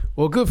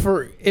 Well, good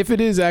for... If it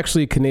is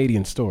actually a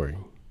Canadian story.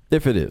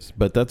 If it is.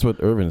 But that's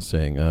what Irvin's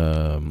saying.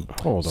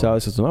 Hold Sally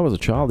on. says, when I was a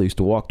child, I used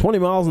to walk 20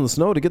 miles in the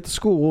snow to get to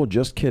school.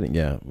 Just kidding.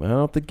 Yeah. I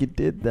don't think you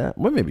did that.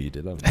 Well, maybe you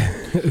did. I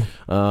don't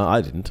know.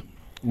 I didn't.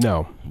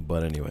 No.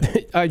 But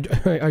anyway. I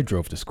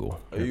drove to school.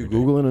 Are you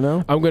Googling it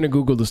now? I'm going to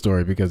Google the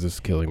story because it's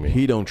killing me.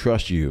 He don't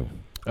trust you,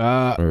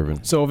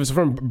 Irvin. So if it's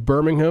from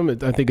Birmingham,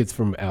 I think it's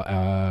from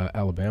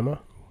Alabama.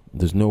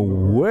 There's no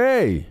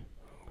way.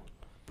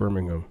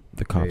 Birmingham.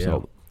 The cops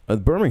help.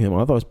 Birmingham,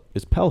 I thought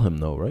it's Pelham,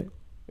 though, right?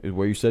 Is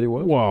where you said he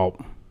was? Well,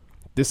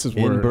 this is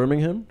where... In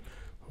Birmingham?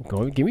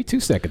 Give me 2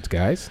 seconds,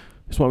 guys.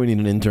 That's why we need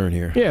an intern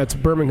here. Yeah, it's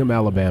Birmingham,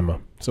 Alabama.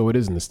 So it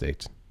is in the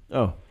States.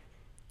 Oh,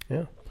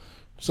 Yeah.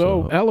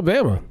 So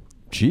Alabama,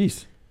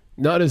 jeez.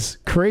 not as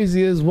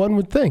crazy as one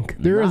would think.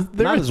 There is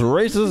Not as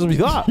racist as we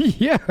thought.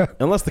 yeah.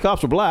 Unless the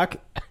cops were black.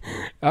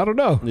 I don't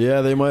know.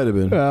 Yeah, they might have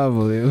been. I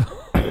believe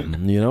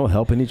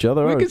Helping each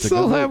other we out. can It's a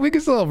still good have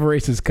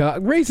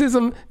racism.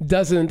 Racism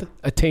doesn't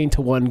attain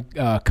to one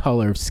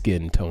color of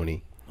skin,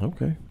 Tony.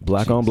 Okay.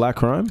 Black on black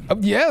crime?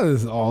 Yeah,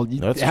 this is all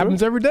That's it happens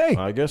true. every day.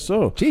 I guess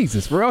so.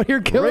 Jesus, we're out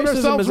here killing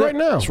ourselves right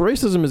now.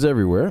 Racism is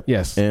everywhere.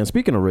 Yes. And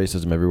speaking of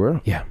racism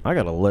everywhere, Yeah. I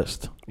got a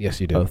list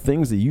Yes, you do. of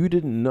things that you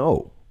didn't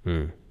know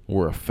Hmm.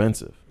 were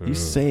offensive. These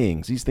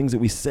sayings, these things that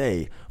we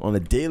say on a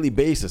daily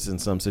basis in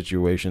some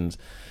situations,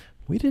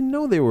 we didn't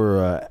know they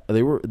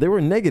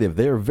were negative.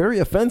 They are very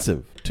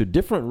offensive to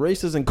different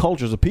races and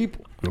cultures of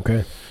people.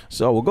 Okay.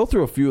 So we'll go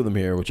through a few of them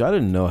here, which I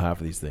didn't know half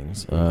of these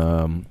things.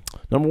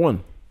 Number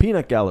one,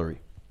 peanut gallery.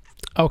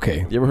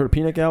 Okay. You ever heard of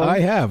peanut gallery? I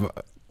have.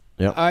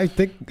 Yeah. I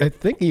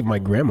think even my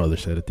grandmother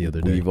said it the other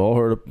day. We've all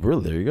heard of,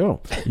 really, there you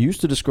go. Used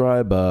to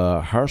describe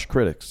harsh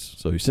critics.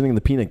 So you're sitting in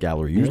the peanut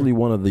gallery, usually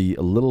one of the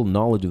little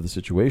knowledge of the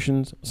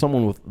situations,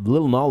 someone with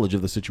little knowledge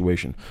of the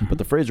situation. But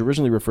the phrase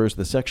originally refers to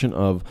the section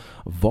of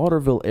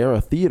vaudeville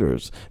era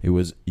theaters. It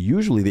was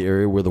usually the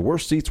area where the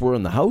worst seats were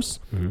in the house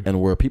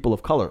and where people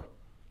of color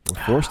were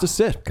forced to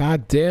sit.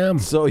 God damn.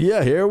 So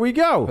yeah, here we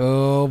go.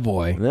 Oh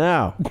boy.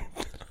 Now,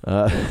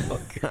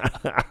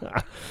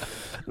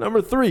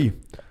 number three,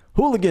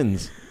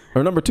 hooligans.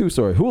 Or number two,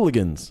 sorry,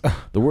 hooligans.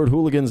 The word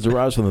hooligans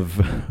derives from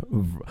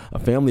a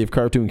family of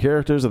cartoon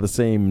characters of the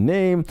same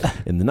name.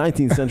 In the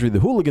 19th century, the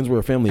hooligans were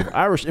a family of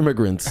Irish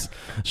immigrants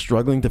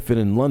struggling to fit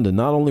in London.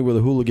 Not only were the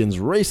hooligans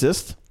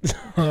racist,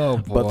 Oh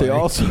boy. but they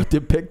also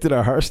depicted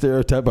a harsh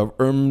stereotype of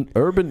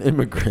urban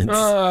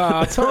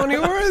immigrants. Tony,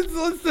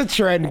 what's the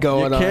trend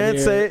going on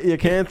here? You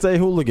can't say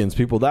hooligans,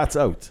 people. That's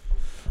out.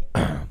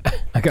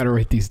 I gotta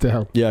write these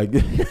down. Yeah.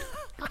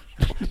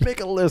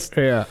 Make a list.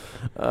 Yeah.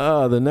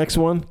 The next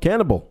one,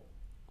 cannibal.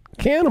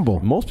 Cannibal.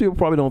 Most people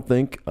probably don't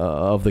think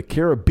of the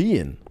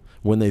Caribbean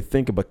when they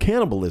think about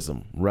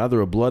cannibalism.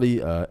 Rather, a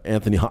bloody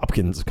Anthony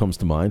Hopkins comes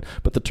to mind.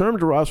 But the term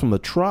derives from the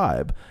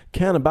tribe,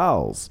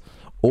 cannibals,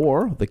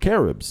 or the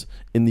Caribs.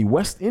 In the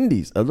West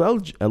Indies,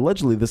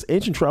 allegedly, this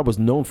ancient tribe was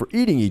known for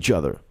eating each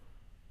other.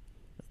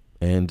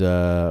 And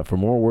for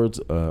more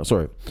words,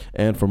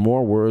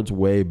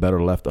 way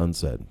better left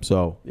unsaid.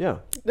 So, yeah.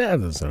 That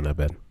doesn't sound that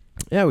bad.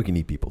 Yeah, we can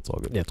eat people. It's all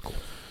good. Yeah, it's cool.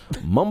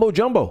 Mumbo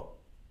jumbo.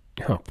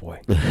 Oh boy.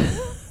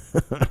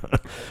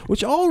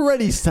 Which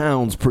already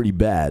sounds pretty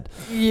bad.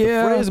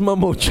 Yeah. The phrase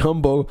mumbo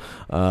jumbo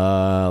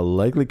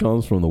likely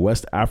comes from the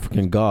West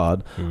African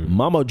god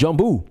Mama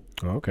Jumbu.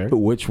 Okay.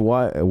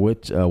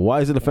 Why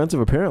is it offensive?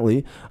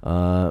 Apparently,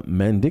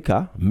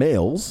 Mandinka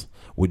males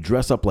would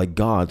dress up like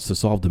gods to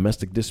solve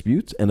domestic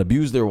disputes and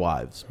abuse their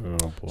wives. Oh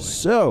boy.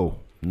 So,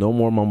 no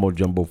more mumbo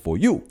jumbo for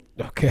you.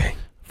 Okay.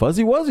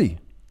 Fuzzy Wuzzy.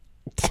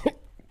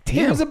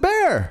 He was a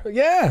bear.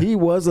 Yeah. He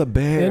was a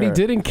bear. And he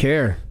didn't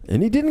care.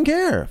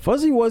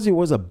 Fuzzy Wuzzy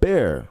was a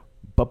bear.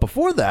 But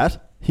before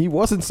that, he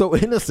wasn't so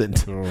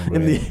innocent.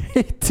 In the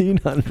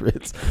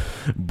 1800s,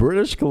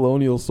 British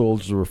colonial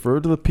soldiers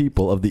referred to the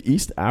people of the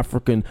East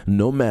African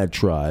nomad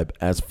tribe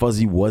as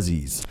Fuzzy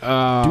Wuzzies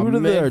due to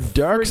their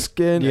dark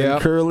skin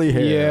and curly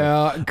hair.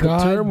 Yeah, The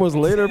God. term was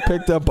later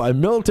picked up by a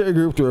military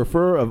group to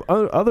refer of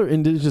other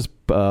indigenous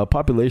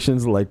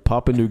populations like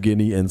Papua New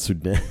Guinea and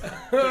Sudan.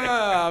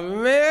 Oh,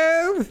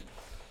 man.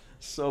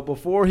 So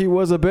before he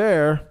was a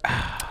bear,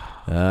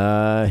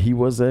 he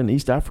was an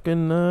East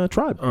African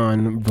tribe.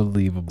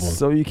 Unbelievable.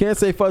 So you can't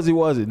say Fuzzy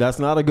Wuzzy. That's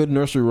not a good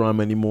nursery rhyme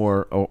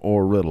anymore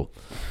or riddle.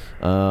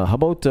 How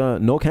about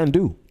no can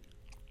do?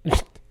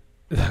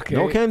 Okay.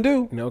 No can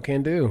do. No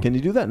can do. Can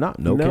you do that? No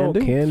No can do.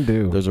 can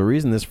do. There's a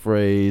reason this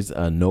phrase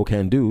no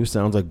can do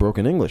sounds like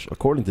broken English.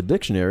 According to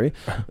dictionary,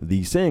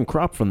 the saying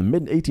cropped from the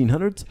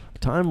mid-1800s, a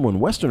time when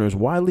Westerners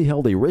widely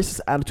held a racist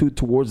attitude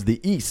towards the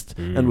East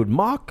and would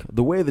mock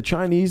the way the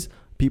Chinese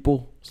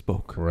people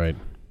spoke. Right.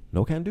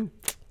 No can do.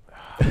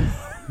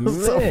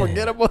 So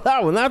forget about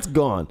that one. That's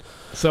gone.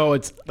 So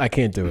I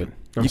can't do it.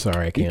 I'm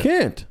sorry, I can't. You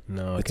can't.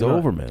 No, It's I cannot.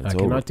 over, man. It's I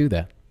cannot do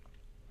that.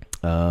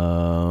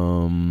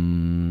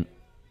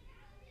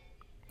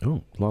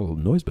 Oh, a lot of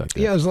noise back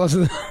there. Yeah, there's lots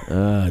of.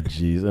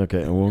 Jeez.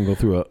 Okay, and we'll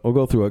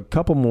go through a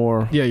couple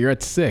more. Yeah, you're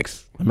at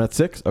 6. I'm at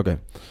 6. Okay.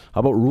 How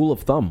about rule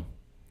of thumb?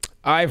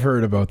 I've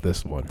heard about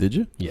this one. Did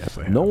you? Yes,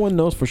 I have. No one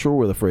knows for sure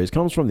where the phrase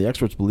comes from. The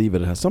experts believe it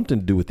has something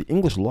to do with the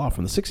English law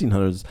from the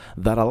 1600s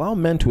that allow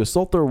men to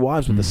assault their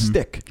wives with a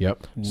stick.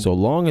 Yep. So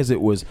long as it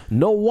was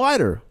no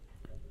wider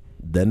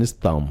than his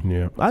thumb.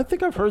 Yeah. I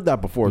think I've heard that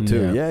before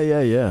too.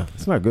 Yeah.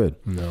 It's not good.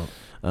 No.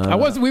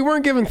 We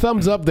weren't giving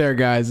thumbs up there,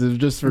 guys. It was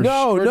just for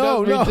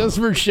just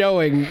for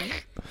showing.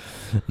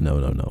 No.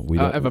 We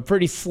don't I have a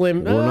pretty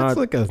slim. We're not. It's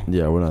like a.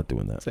 Yeah, we're not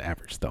doing that. It's an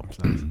average thumb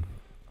size.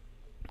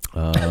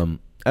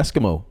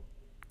 Eskimo.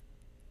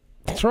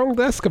 What's wrong with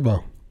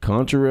Eskimo?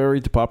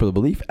 Contrary to popular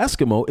belief,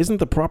 Eskimo isn't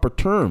the proper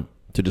term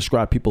to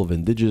describe people of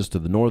indigenous to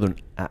the northern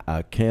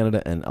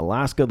Canada and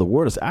Alaska. The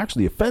word is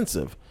actually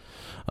offensive.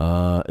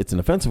 It's an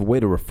offensive way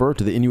to refer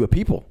to the Inuit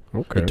people.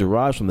 Okay. It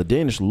derives from the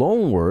Danish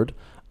loanword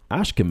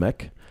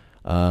ashkemek,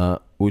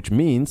 which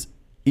means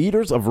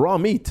eaters of raw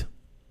meat.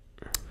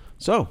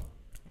 So,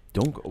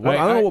 don't. Well,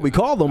 I don't know what we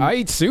call them. I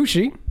eat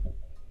sushi.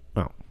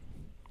 Oh,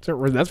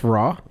 That's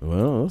raw.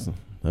 well,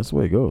 that's the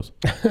way it goes.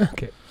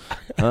 Okay.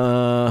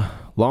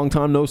 Long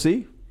time no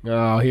see.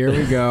 Oh, here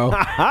we go.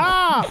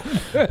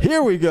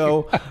 Here we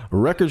go.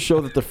 Records show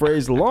that the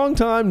phrase "long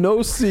time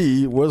no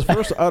see" was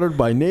first uttered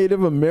by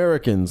Native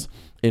Americans.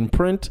 In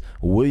print,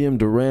 William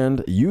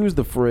Durand used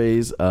the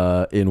phrase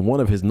in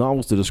one of his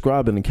novels to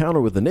describe an encounter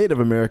with a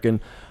Native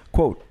American.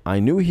 Quote, "I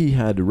knew he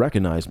had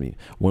recognized me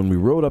when we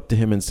rode up to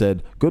him and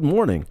said, 'Good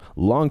morning,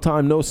 long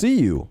time no see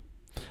you.'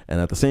 And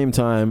at the same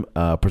time,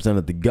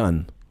 presented the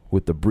gun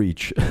with the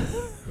breech."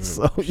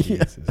 So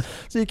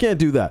you can't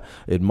do that.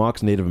 It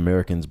mocks Native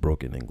Americans'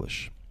 broken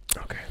English.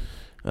 Okay.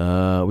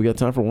 We got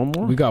time for one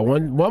more? We got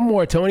one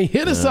more, Tony.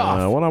 Hit us off.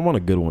 I want a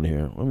good one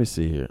here. Let me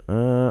see here.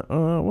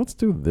 Let's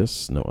do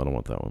this. No, I don't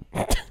want that one.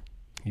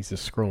 He's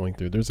just scrolling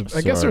through.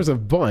 I guess there's a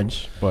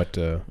bunch, but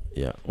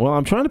Yeah. Well,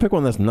 I'm trying to pick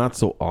one that's not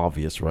so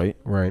obvious, right?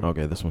 Right.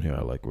 Okay, this one here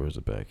I like. Where's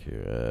it back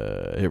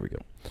here? Here we go.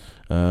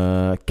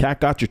 Cat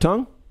got your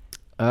tongue?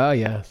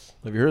 yes.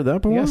 Have you heard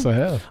that before? Yes, I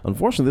have.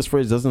 Unfortunately, this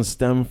phrase doesn't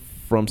stem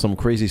from some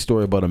crazy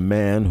story about a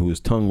man whose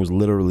tongue was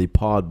literally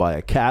pawed by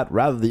a cat.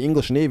 Rather, the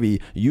English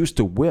Navy used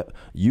a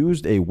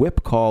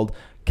whip called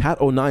Cat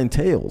o' Nine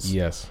Tails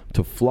Yes.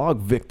 to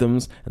flog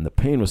victims, and the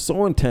pain was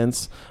so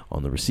intense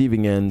on the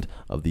receiving end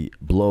of the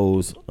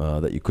blows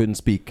that you couldn't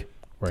speak.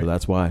 Right. So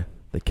that's why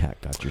the cat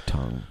got your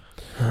tongue.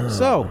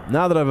 So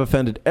now that I've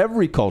offended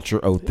every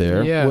culture out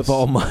there Yes. with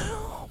all my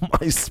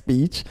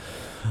speech,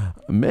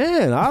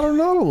 man, I don't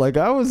know. Like,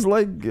 I was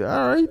like,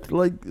 all right,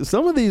 like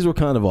some of these were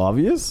kind of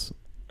obvious.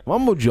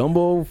 Mumbo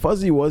Jumbo,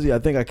 Fuzzy Wuzzy, I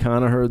think I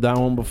kind of heard that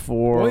one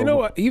before. Well, you know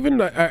what? Even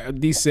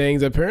these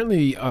sayings,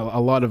 apparently a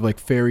lot of like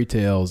fairy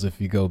tales, if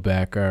you go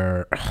back,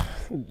 are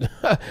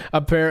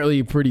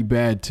apparently pretty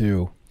bad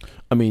too.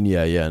 I mean,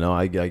 yeah. No,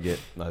 I get.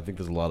 I think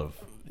there's a lot of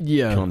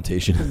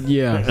connotation.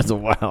 Yeah. As a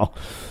wow.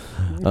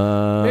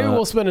 Maybe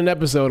we'll spend an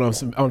episode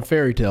on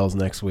fairy tales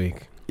next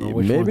week.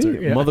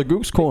 Maybe Mother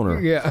Gook's Corner.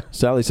 Yeah.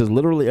 Sally says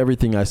literally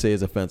everything I say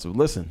is offensive.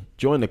 Listen,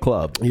 join the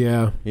club.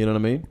 Yeah. You know what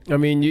I mean? I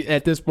mean,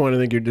 at this point, I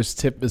think you're just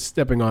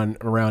stepping on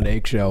around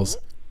eggshells.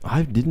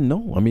 I didn't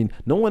know. I mean,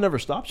 no one ever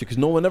stops you because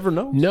no one ever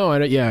knows. No,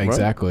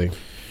 exactly.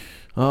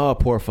 Oh,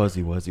 poor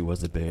Fuzzy Wuzzy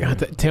was a bear.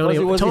 Tony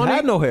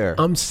had no hair.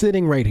 I'm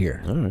sitting right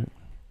here. All right.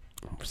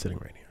 I'm sitting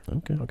right here.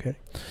 Okay.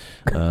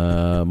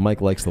 Mike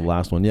likes the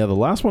last one. Yeah, the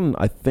last one,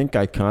 I think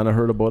I kind of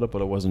heard about it,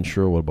 but I wasn't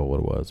sure about what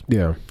it was.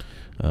 Yeah.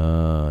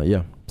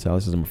 Yeah. Sally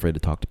says I'm afraid to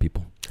talk to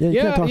people. Yeah,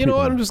 you can't talk to people.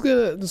 What? I'm just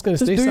gonna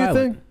stay do silent. Your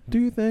thing. Do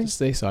your thing. Just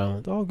stay silent.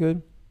 It's all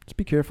good. Just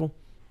be careful.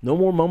 No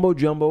more mumbo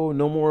jumbo.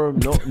 No more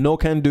no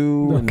can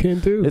do. No can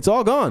do. It's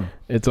all gone.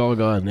 It's all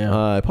gone. Yeah.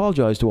 I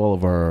apologize to all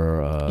of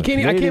our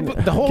Canadian,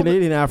 the whole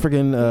Canadian,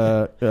 African,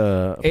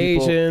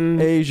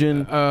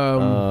 Asian,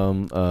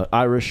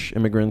 Irish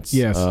immigrants.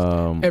 Yes.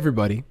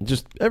 Everybody.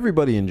 Just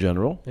everybody in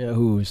general. Yeah.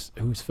 Who's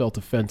felt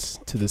offense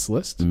to this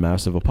list?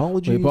 Massive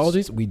apologies.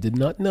 Apologies. We did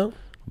not know.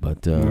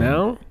 But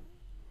now,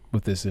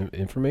 with this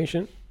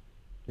information,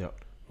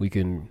 we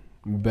can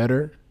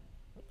better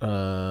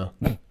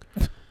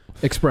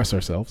express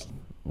ourselves.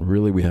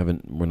 Really, we're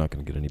not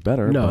going to get any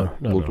better. No.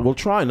 We'll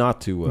try not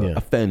to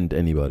offend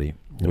anybody,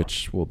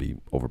 which will be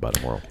over by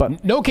tomorrow.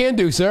 But no can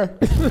do, sir.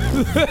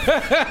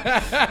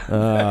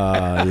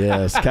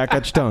 Yes, cat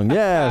got your tongue.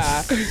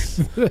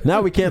 Yes.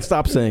 Now we can't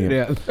stop saying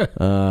it.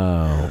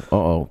 Yeah.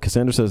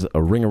 Cassandra says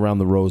a ring around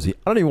the rosy.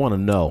 I don't even want to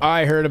know.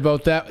 I heard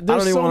about that.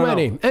 There's so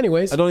many.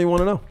 Anyways, I don't even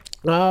want to know.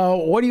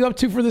 What are you up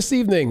to for this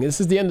evening?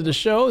 This is the end of the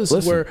show. This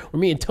is where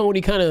me and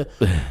Tony kind of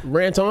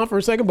rant on for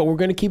a second, but we're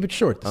going to keep it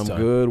short this time.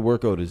 Good.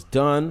 Workout is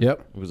done. Yep.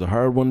 It was a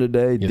hard one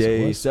today. Yes,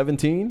 Day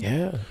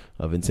 17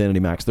 of Insanity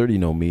Max 30. You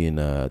know, me and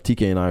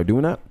TK and I are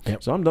doing that.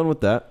 Yep. So I'm done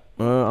with that.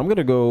 I'm going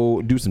to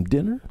go do some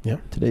dinner.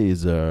 Yep. Today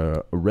is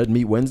Red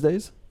Meat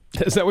Wednesdays.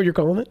 Is that what you're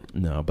calling it?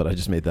 No, but I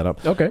just made that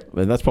up. Okay.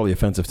 And that's probably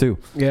offensive too.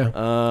 Yeah.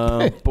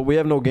 But we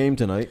have no game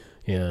tonight.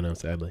 Yeah, no,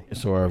 sadly.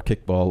 So our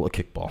soccer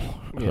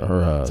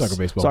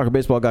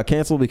baseball got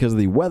canceled because of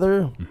the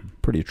weather.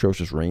 Pretty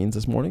atrocious rains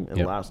this morning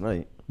and last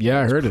night. Yeah,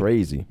 I heard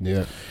crazy.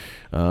 Yeah.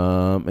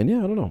 And yeah,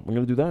 I don't know. I'm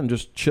gonna do that and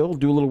just chill,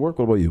 do a little work.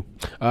 What about you?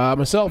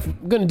 Myself,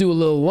 I'm gonna do a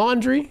little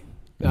laundry.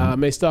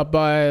 May stop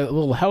by a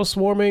little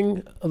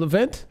housewarming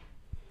event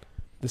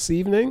this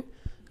evening.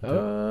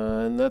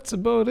 And that's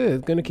about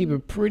it. Gonna keep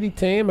it pretty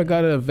tame. I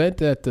got an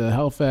event at the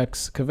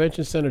Halifax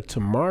Convention Center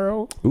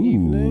tomorrow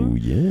evening.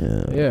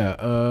 Yeah.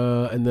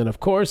 And then of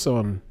course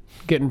I'm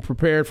getting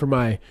prepared for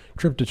my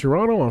trip to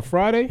Toronto on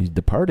Friday. He's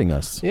departing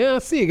us. Yeah,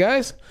 see you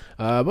guys.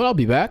 But I'll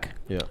be back.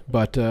 Yeah.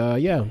 But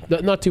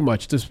not too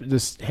much.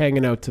 Just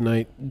hanging out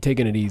tonight,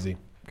 taking it easy.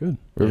 Good.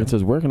 Irvin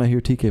says, where can I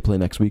hear TK play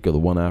next week or the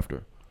one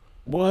after?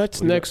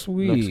 What next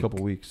week? Next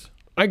couple weeks.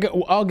 I'll get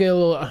a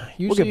little.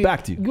 Usually, we'll get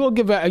back to you. We'll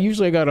get back.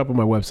 Usually, I got it up on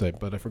my website,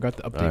 but I forgot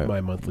to update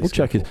my monthly. We'll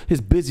check his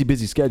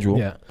busy schedule.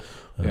 Yeah.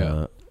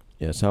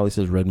 Yeah, Sally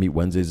says Red Meat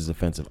Wednesdays is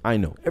offensive. I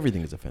know.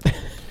 Everything is offensive.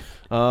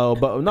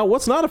 But no,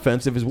 what's not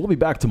offensive is we'll be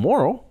back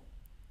tomorrow.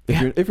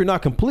 If you're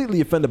not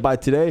completely offended by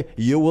today,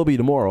 you will be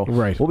tomorrow.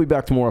 Right. We'll be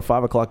back tomorrow at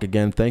 5 o'clock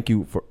again. Thank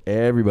you for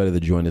everybody that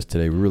joined us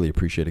today. We really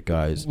appreciate it,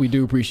 guys. We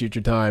do appreciate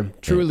your time.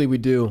 Truly, we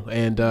do.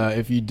 And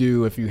if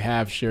you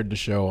have shared the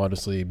show,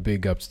 honestly,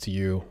 big ups to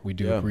you. We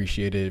do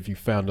appreciate it. If you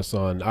found us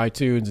on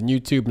iTunes and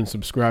YouTube and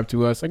subscribe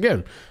to us,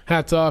 again,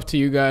 hats off to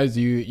you guys.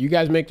 You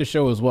guys make the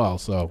show as well.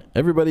 So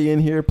everybody in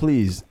here,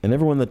 please, and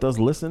everyone that does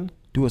listen,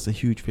 do us a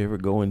huge favor.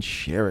 Go and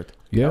share it.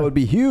 Yeah. That would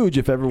be huge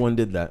if everyone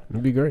did that.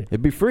 It'd be great.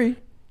 It'd be free.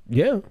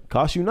 Yeah.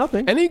 Cost you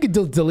nothing. And then you can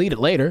delete it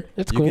later.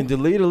 It's cool. You can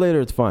delete it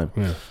later. It's fine.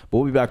 Yeah. But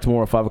we'll be back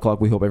tomorrow at 5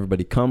 o'clock. We hope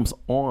everybody comes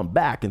on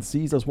back and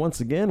sees us once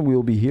again.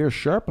 We'll be here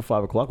sharp at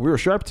 5 o'clock. We were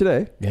sharp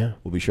today. Yeah.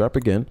 We'll be sharp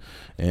again.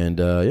 And,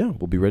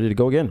 we'll be ready to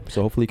go again.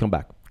 So hopefully you come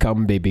back.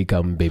 Come, baby,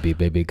 come, baby,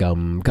 baby,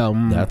 come.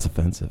 That's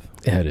offensive.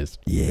 Yeah, it is.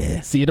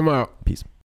 Yeah. See you tomorrow. Peace.